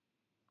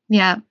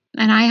 Yeah.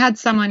 And I had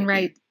someone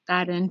write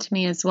that into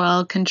me as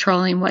well,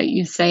 controlling what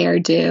you say or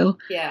do.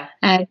 Yeah.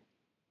 And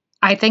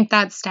I think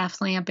that's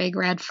definitely a big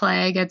red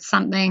flag. It's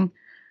something,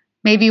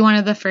 maybe one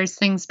of the first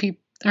things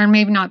people, or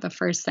maybe not the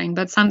first thing,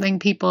 but something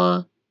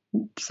people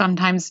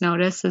sometimes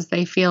notice is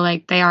they feel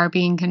like they are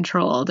being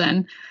controlled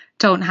and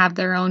don't have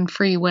their own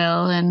free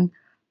will and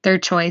their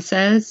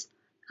choices.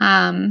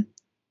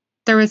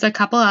 There was a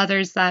couple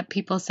others that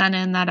people sent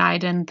in that I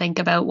didn't think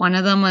about. One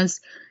of them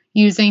was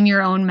using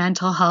your own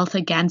mental health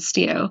against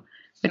you,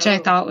 which I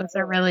thought was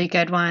a really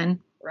good one.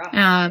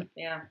 Rough.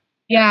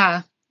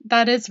 Yeah,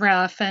 that is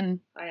rough. And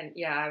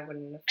I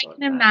wouldn't have thought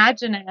I can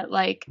imagine it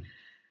like,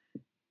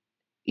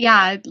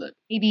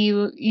 maybe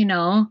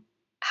you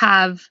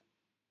have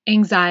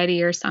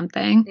anxiety or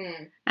something,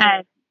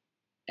 and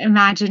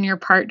imagine your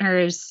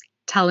partner's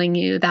telling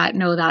you that,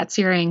 no, that's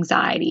your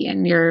anxiety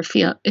and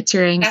it's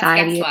your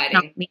anxiety. That's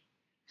gaslighting.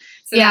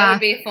 So that would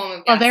be a form of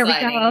gaslighting. Oh, there we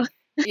go.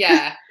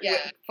 Yeah.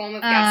 Form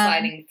of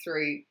gaslighting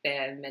through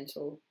their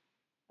mental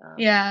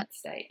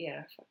state.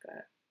 Yeah, fuck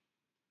that.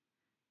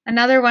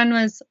 Another one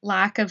was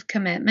lack of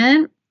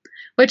commitment,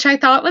 which I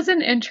thought was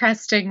an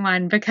interesting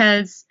one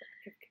because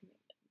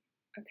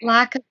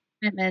lack of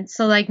commitment.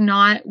 So like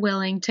not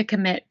willing to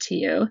commit to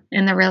you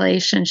in the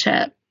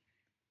relationship.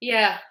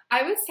 Yeah,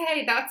 I would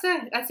say that's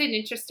an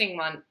interesting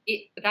one.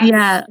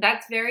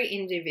 That's very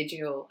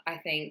individual, I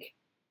think.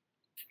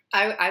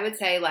 I would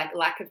say like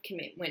lack of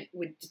commitment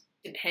would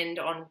depend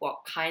on what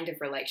kind of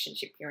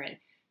relationship you're in.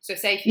 So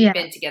say if you've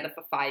been together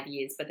for 5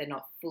 years, but they're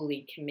not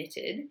fully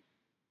committed,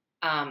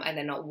 and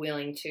they're not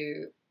willing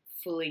to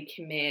fully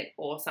commit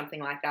or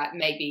something like that,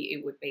 maybe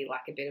it would be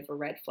like a bit of a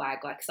red flag,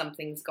 like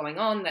something's going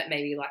on, that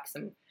maybe like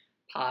some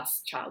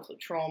past childhood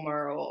trauma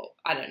or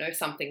I don't know,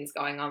 something's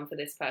going on for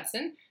this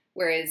person.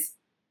 Whereas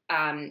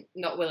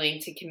not willing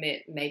to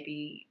commit,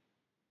 maybe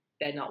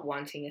they're not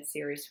wanting a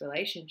serious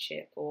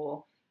relationship,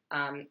 or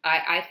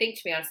I think,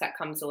 to be honest, that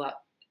comes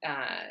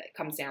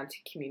down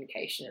to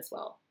communication as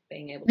well,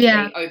 being able to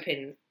be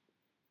open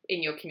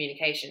in your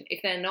communication.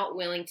 If they're not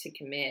willing to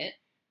commit,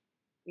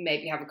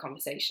 maybe have a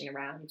conversation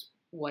around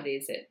what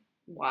is it,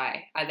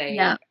 why are they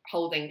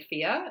holding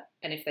fear,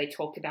 and if they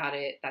talk about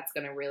it, that's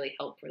going to really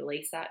help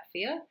release that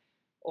fear,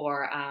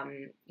 or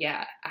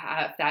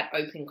have that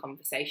open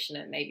conversation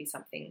and maybe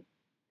something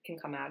can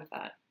come out of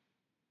that.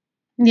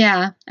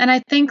 Yeah. And I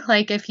think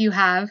like if you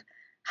have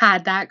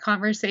had that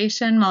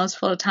conversation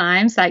multiple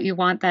times that you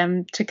want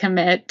them to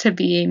commit to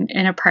being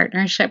in a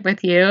partnership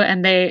with you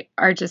and they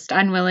are just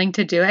unwilling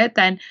to do it,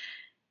 then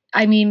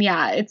I mean,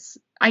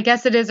 I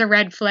guess it is a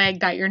red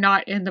flag that you're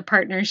not in the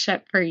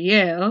partnership for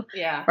you.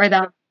 Yeah. Or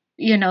that,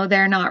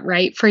 they're not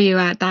right for you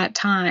at that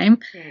time.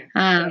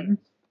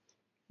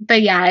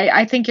 But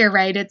I think you're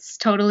right. It's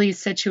totally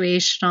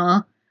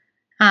situational.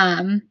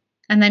 And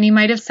then you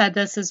might have said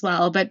this as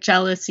well, but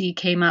jealousy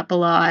came up a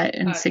lot,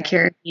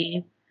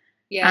 insecurity,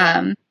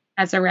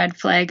 as a red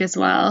flag as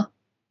well.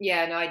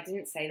 Yeah, no, I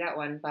didn't say that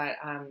one, but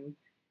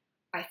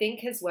I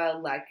think as well,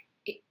 like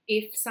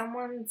if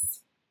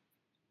someone's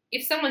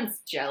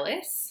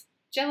jealous,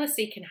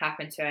 jealousy can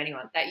happen to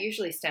anyone. That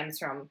usually stems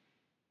from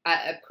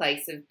a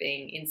place of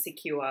being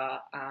insecure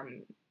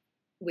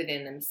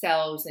within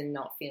themselves and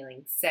not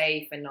feeling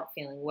safe and not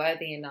feeling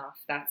worthy enough.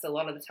 That's a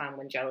lot of the time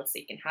when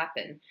jealousy can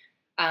happen.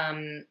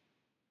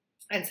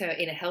 And so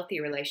in a healthy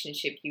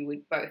relationship, you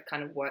would both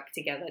kind of work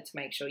together to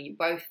make sure you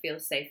both feel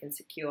safe and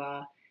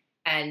secure.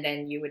 And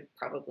then you would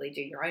probably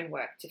do your own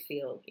work to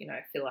fill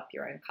up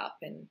your own cup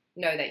and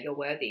know that you're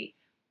worthy.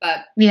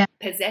 But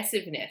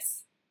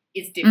possessiveness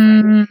is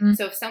different.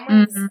 So if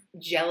someone's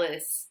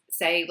jealous,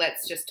 say,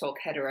 let's just talk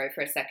hetero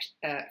for a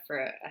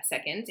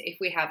second. If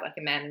we have like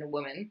a man and a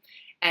woman,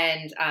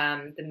 and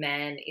the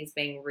man is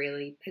being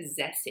really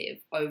possessive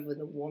over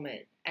the woman,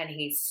 and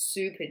he's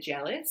super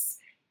jealous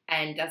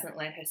and doesn't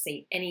let her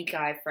see any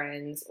guy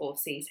friends or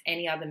sees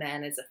any other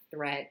man as a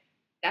threat,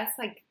 that's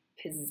like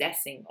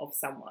possessing of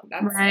someone.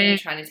 That's them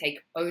trying to take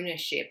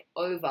ownership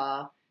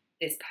over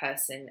this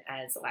person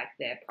as like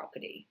their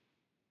property.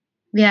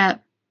 Yeah,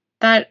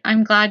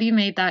 I'm glad you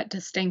made that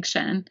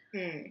distinction.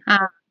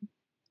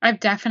 I've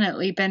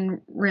definitely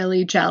been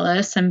really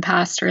jealous in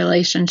past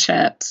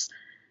relationships.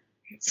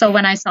 So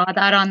when I saw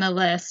that on the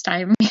list,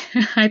 I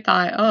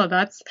thought,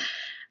 oh,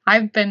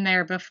 I've been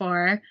there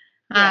before.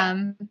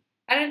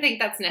 I don't think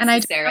that's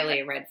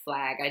necessarily a red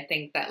flag. I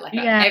think that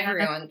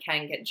everyone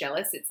can get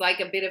jealous. It's like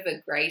a bit of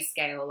a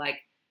grayscale, like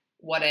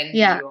what end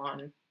are you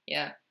on?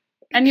 Yeah.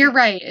 And you're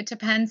right. It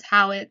depends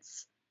how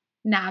it's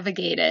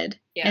navigated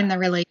in the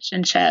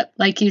relationship.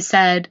 Like you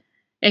said,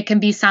 it can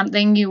be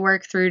something you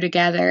work through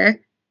together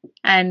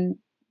and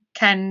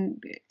can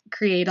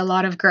create a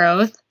lot of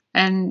growth.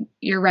 And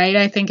you're right.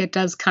 I think it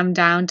does come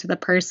down to the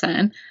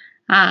person.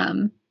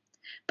 Um,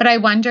 but I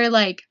wonder,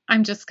 like,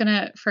 I'm just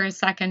gonna for a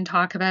second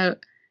talk about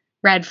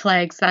red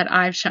flags that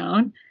I've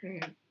shown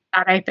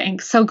that I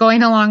think. So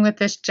going along with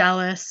this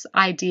jealous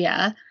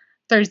idea,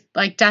 there's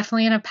like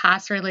definitely in a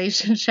past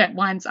relationship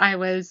once I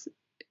was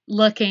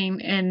looking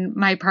in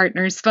my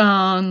partner's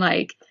phone,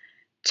 like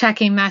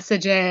checking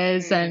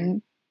messages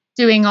and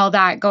doing all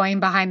that, going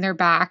behind their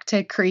back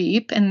to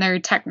creep in their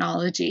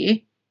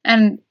technology.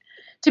 And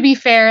to be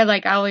fair,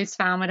 like I always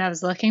found what I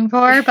was looking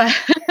for, but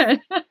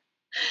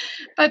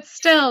but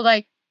still,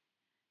 like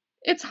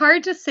it's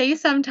hard to say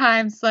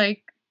sometimes,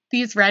 like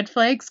these red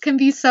flags can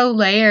be so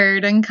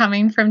layered and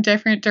coming from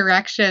different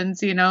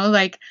directions, you know,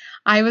 like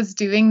I was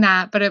doing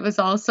that, but it was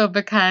also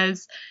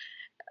because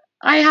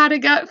I had a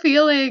gut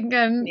feeling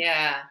and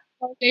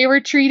they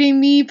were treating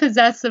me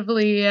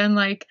possessively and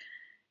like,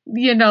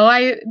 you know,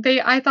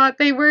 I thought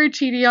they were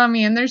cheating on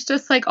me and there's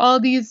just like all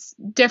these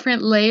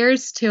different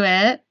layers to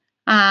it.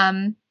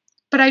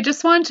 But I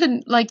just want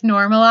to like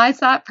normalize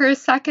that for a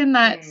second,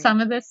 that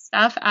some of this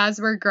stuff as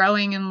we're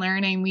growing and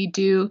learning, we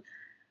do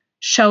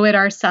show it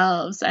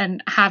ourselves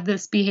and have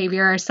this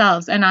behavior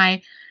ourselves. And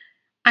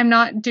I'm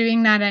not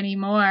doing that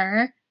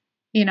anymore.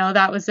 You know,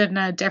 that was in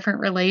a different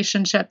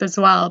relationship as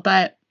well.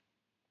 But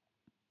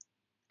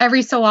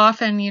every so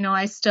often, you know,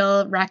 I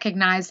still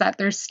recognize that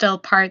there's still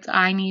parts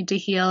I need to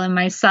heal in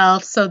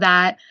myself so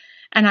that,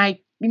 and I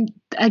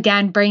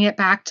again bring it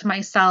back to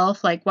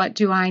myself, like what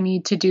do I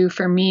need to do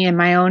for me in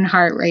my own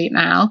heart right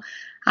now?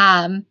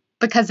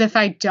 Because if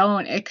I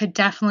don't, it could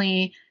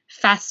definitely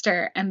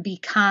fester and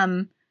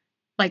become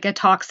like a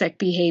toxic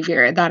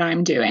behavior that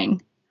I'm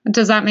doing.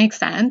 Does that make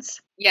sense?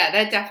 Yeah,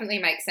 that definitely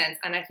makes sense.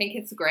 And I think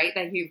it's great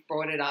that you've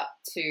brought it up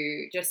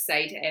to just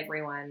say to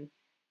everyone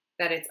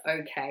that it's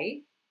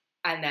okay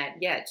and that,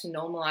 yeah, to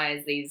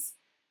normalize these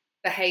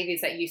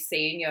behaviors that you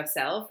see in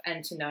yourself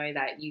and to know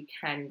that you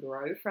can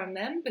grow from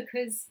them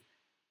because,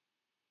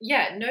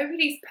 yeah,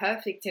 nobody's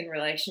perfect in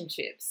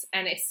relationships.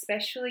 And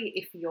especially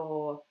if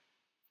you're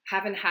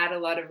haven't had a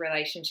lot of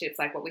relationships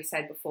like what we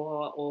said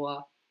before,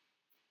 or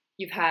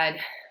you've had,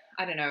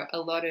 I don't know, a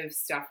lot of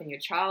stuff in your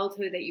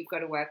childhood that you've got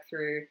to work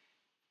through,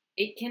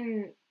 it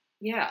can,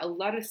 yeah, a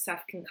lot of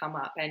stuff can come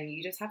up and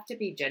you just have to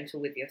be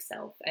gentle with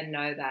yourself and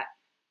know that,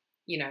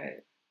 you know,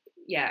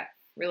 yeah,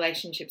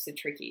 relationships are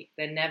tricky.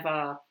 They're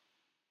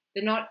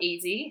not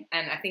easy.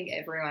 And I think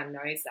everyone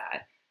knows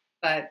that.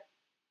 But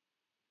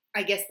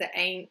I guess the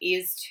aim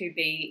is to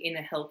be in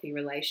a healthy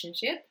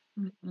relationship.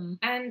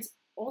 And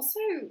also,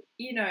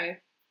 you know,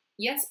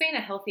 yes, be in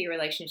a healthy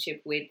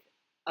relationship with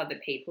other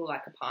people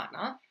like a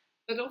partner,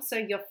 but also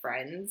your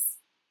friends,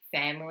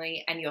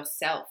 family, and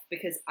yourself,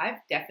 because I've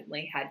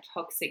definitely had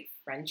toxic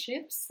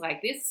friendships.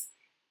 Like this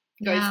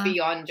goes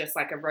beyond just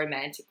like a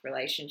romantic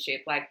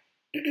relationship. Like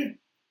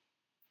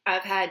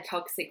I've had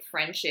toxic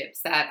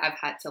friendships that I've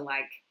had to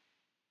like,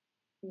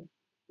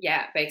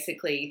 yeah,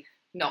 basically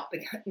not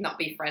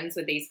be friends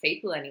with these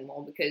people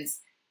anymore because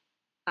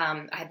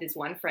I had this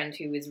one friend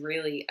who was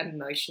really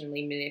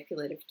emotionally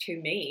manipulative to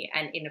me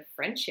and in a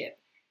friendship.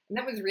 And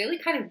that was really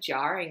kind of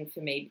jarring for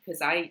me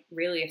because I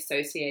really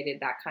associated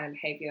that kind of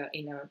behavior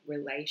in a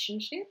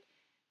relationship.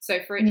 So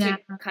for it to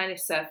kind of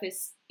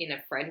surface in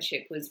a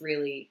friendship was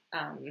really,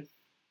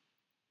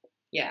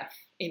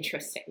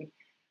 interesting.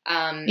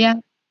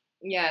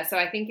 Yeah, so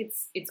I think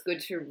it's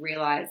good to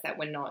realize that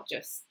we're not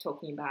just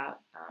talking about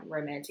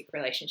romantic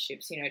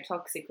relationships. You know,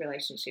 toxic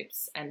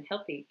relationships and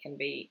healthy can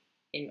be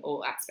in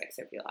all aspects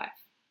of your life.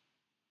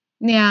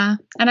 Yeah,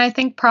 and I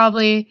think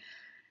probably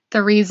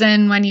the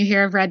reason when you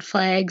hear of red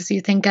flags, you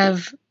think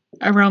of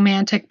a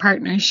romantic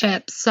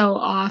partnership so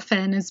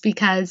often is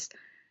because,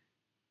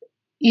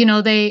 you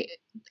know, a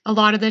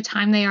lot of the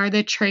time they are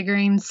the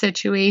triggering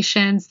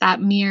situations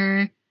that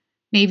mirror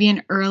maybe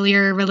an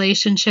earlier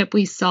relationship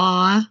we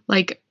saw,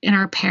 like in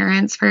our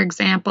parents, for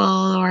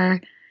example, or,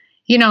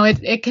 you know,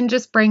 it can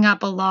just bring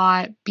up a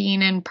lot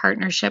being in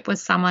partnership with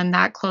someone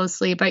that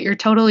closely, but you're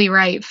totally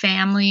right.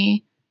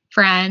 Family,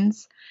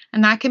 friends,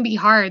 and that can be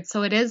hard.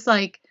 So it is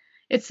like,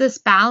 it's this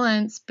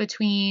balance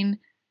between,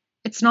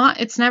 it's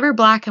never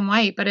black and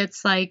white, but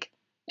it's like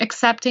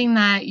accepting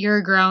that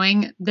you're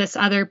growing, this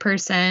other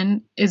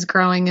person is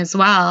growing as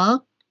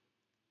well,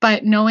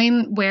 but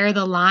knowing where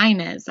the line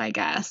is, I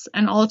guess.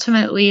 And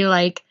ultimately,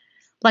 like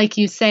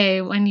you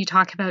say, when you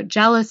talk about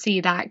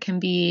jealousy, that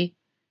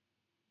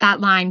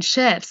line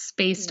shifts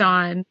based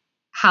on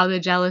how the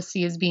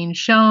jealousy is being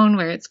shown,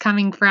 where it's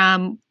coming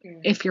from,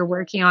 if you're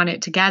working on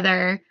it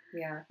together.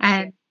 Yeah.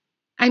 And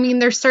I mean,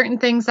 there's certain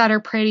things that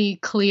are pretty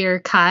clear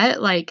cut,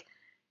 like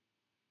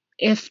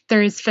if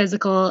there's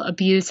physical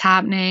abuse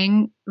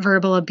happening,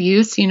 verbal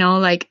abuse, you know,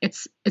 like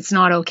it's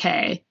not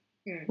okay.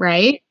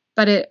 Right?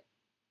 But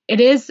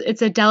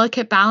it's a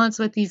delicate balance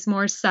with these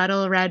more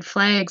subtle red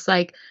flags,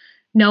 like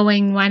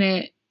knowing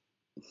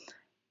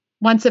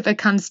once it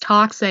becomes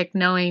toxic,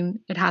 knowing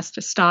it has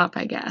to stop,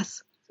 I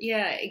guess.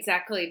 Yeah,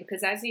 exactly.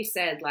 Because as you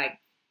said, like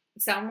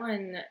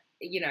someone,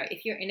 you know,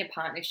 if you're in a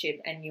partnership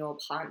and your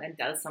partner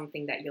does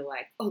something that you're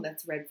like, oh,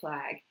 that's a red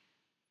flag,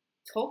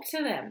 talk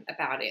to them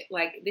about it.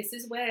 Like this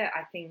is where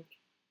I think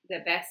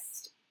the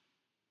best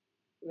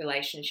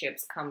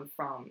relationships come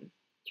from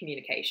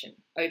communication,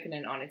 open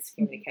and honest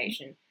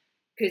communication.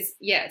 Because,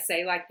 yeah,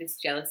 say like this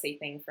jealousy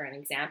thing for an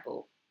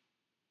example,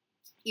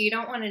 you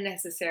don't want to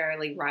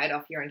necessarily write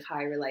off your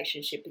entire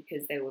relationship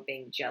because they were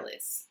being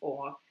jealous,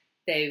 or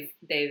they've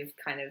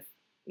kind of,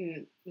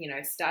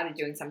 started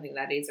doing something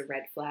that is a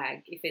red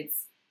flag. If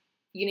it's,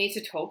 you need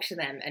to talk to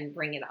them and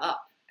bring it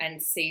up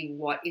and see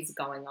what is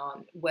going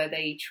on. Were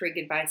they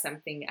triggered by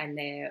something and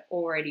they're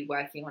already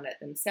working on it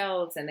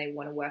themselves and they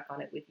want to work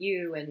on it with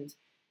you,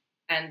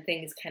 and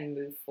things can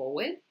move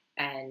forward,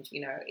 and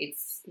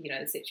it's,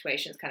 the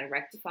situation's kind of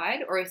rectified?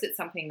 Or is it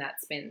something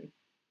that's been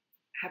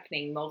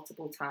happening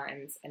multiple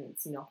times and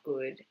it's not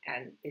good,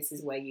 and this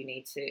is where you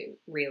need to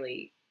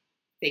really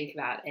think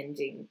about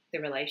ending the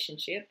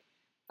relationship,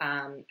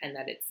 and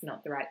that it's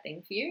not the right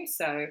thing for you?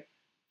 So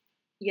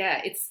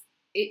yeah,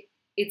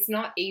 it's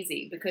not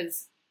easy,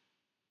 because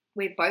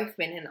we've both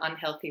been in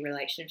unhealthy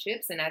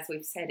relationships, and as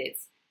we've said,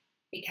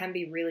 it can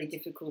be really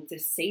difficult to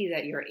see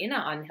that you're in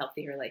an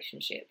unhealthy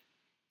relationship.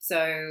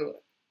 So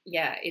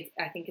yeah,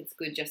 I think it's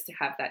good just to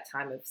have that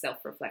time of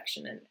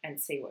self-reflection and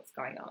see what's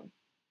going on.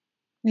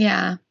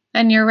 Yeah.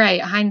 And you're right.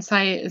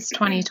 Hindsight is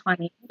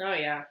 2020. Oh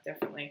yeah,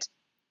 definitely.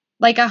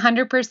 Like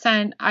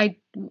 100%, I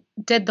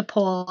did the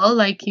poll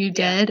like you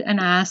did and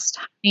asked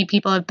how many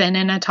people have been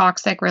in a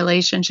toxic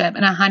relationship,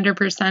 and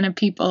 100% of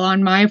people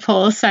on my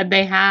poll said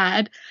they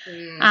had.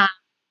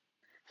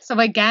 So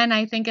again,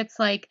 I think it's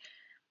like,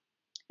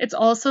 it's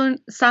also,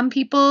 some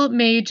people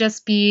may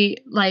just be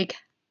like,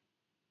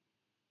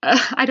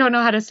 I don't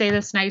know how to say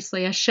this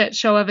nicely, a shit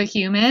show of a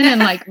human, and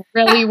like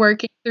really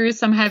working through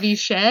some heavy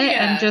shit,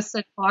 and just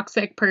a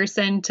toxic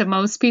person to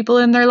most people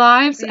in their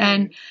lives.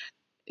 And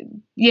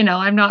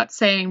I'm not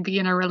saying be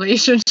in a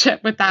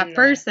relationship with that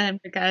person,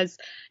 because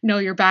know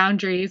your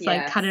boundaries,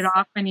 like cut it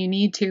off when you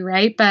need to,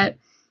 right? But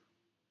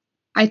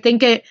I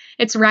think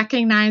it's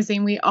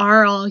recognizing we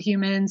are all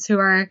humans who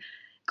are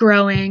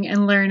growing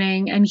and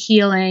learning and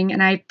healing.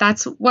 And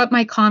that's what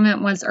my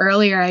comment was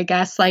earlier, I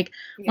guess. Like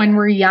when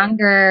we're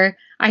younger,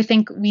 I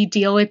think we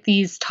deal with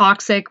these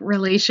toxic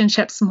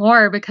relationships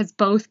more because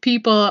both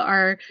people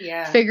are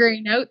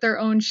figuring out their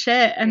own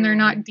shit, and they're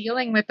not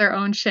dealing with their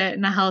own shit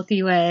in a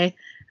healthy way.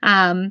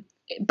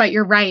 But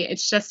you're right.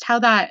 It's just how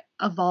that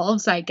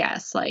evolves, I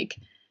guess. Like,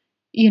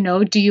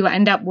 do you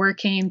end up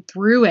working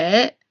through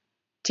it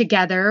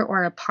together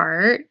or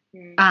apart?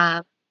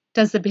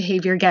 Does the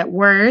behavior get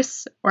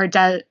worse, or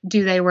do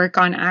they work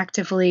on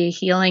actively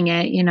healing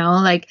it?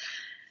 Like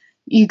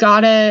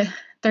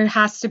there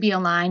has to be a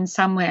line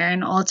somewhere.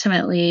 And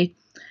ultimately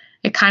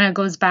it kind of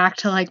goes back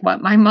to like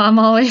what my mom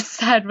always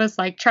said was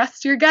like,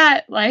 trust your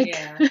gut. Like,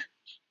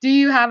 do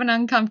you have an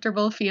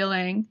uncomfortable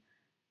feeling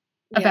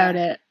about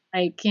it?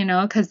 Like,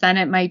 because then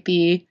it might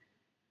be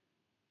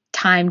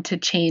time to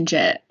change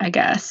it, I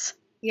guess.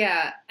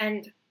 Yeah.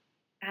 And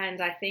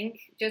I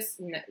think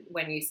just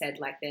when you said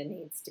like there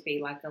needs to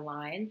be like a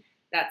line,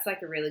 that's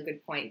like a really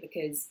good point,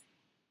 because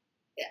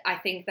I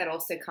think that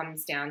also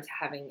comes down to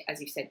having,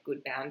 as you said,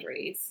 good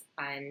boundaries,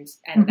 and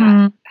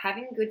that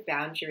having good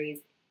boundaries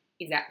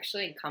is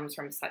actually comes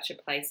from such a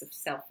place of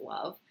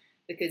self-love,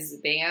 because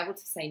being able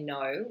to say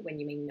no when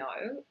you mean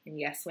no and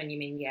yes when you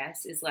mean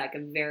yes is like a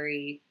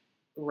very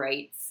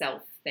great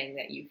self thing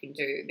that you can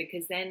do,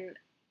 because then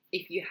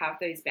if you have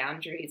those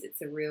boundaries,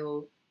 it's a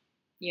real,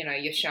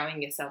 you're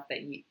showing yourself that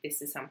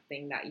this is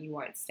something that you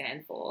won't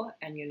stand for,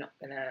 and you're not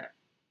going to,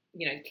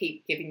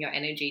 keep giving your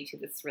energy to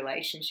this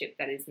relationship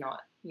that is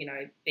not,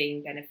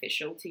 being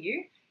beneficial to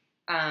you.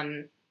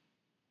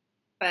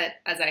 But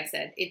as I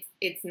said,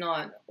 it's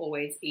not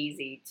always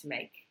easy to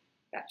make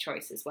that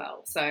choice as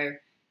well. So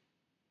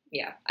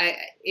yeah,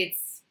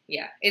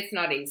 it's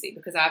not easy,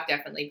 because I've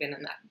definitely been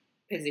in that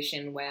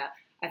position where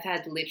I've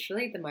had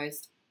literally the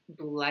most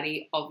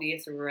bloody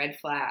obvious red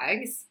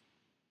flags,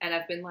 and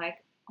I've been like,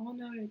 oh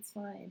no, it's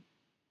fine.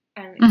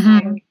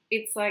 And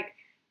it's like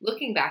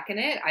looking back in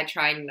it, I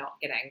try and not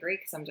get angry,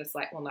 because I'm just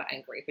like, well, not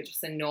angry, but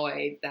just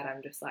annoyed that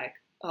I'm just like,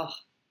 oh,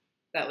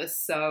 that was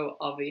so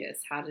obvious.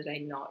 How did I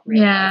not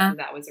realize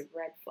that was a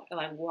red flag?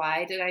 Like,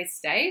 why did I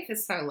stay for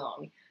so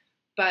long?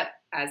 But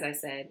as I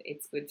said,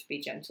 it's good to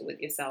be gentle with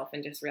yourself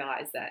and just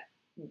realize that,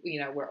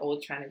 we're all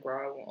trying to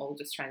grow. We're all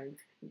just trying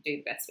to do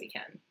the best we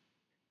can.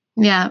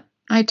 Yeah,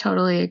 I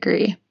totally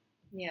agree.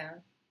 Yeah.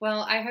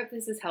 Well, I hope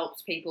this has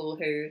helped people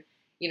who,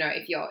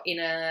 if you're in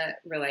a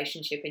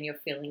relationship and you're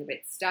feeling a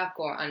bit stuck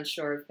or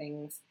unsure of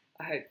things,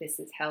 I hope this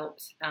has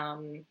helped.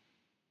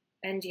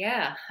 And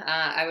yeah,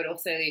 I would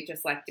also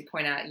just like to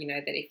point out,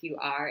 that if you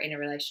are in a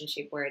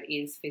relationship where it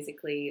is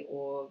physically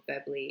or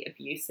verbally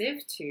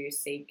abusive, to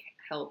seek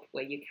help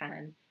where you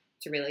can,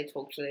 to really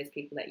talk to those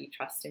people that you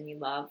trust and you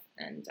love,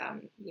 and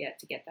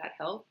to get that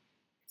help,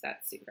 because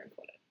that's super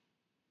important.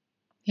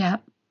 Yeah.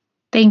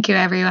 Thank you,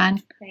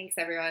 everyone. Thanks,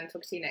 everyone.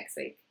 Talk to you next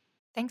week.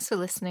 Thanks for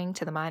listening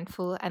to The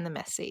Mindful and the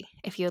Messy.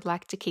 If you'd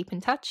like to keep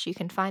in touch, you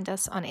can find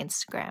us on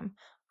Instagram,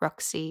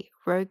 Roxy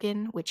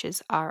Rogan, which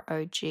is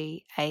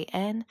Rogan,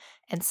 and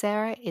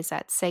Sarah is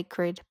at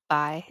Sacred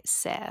by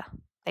Sare.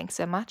 Thanks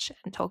so much,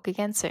 and talk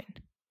again soon.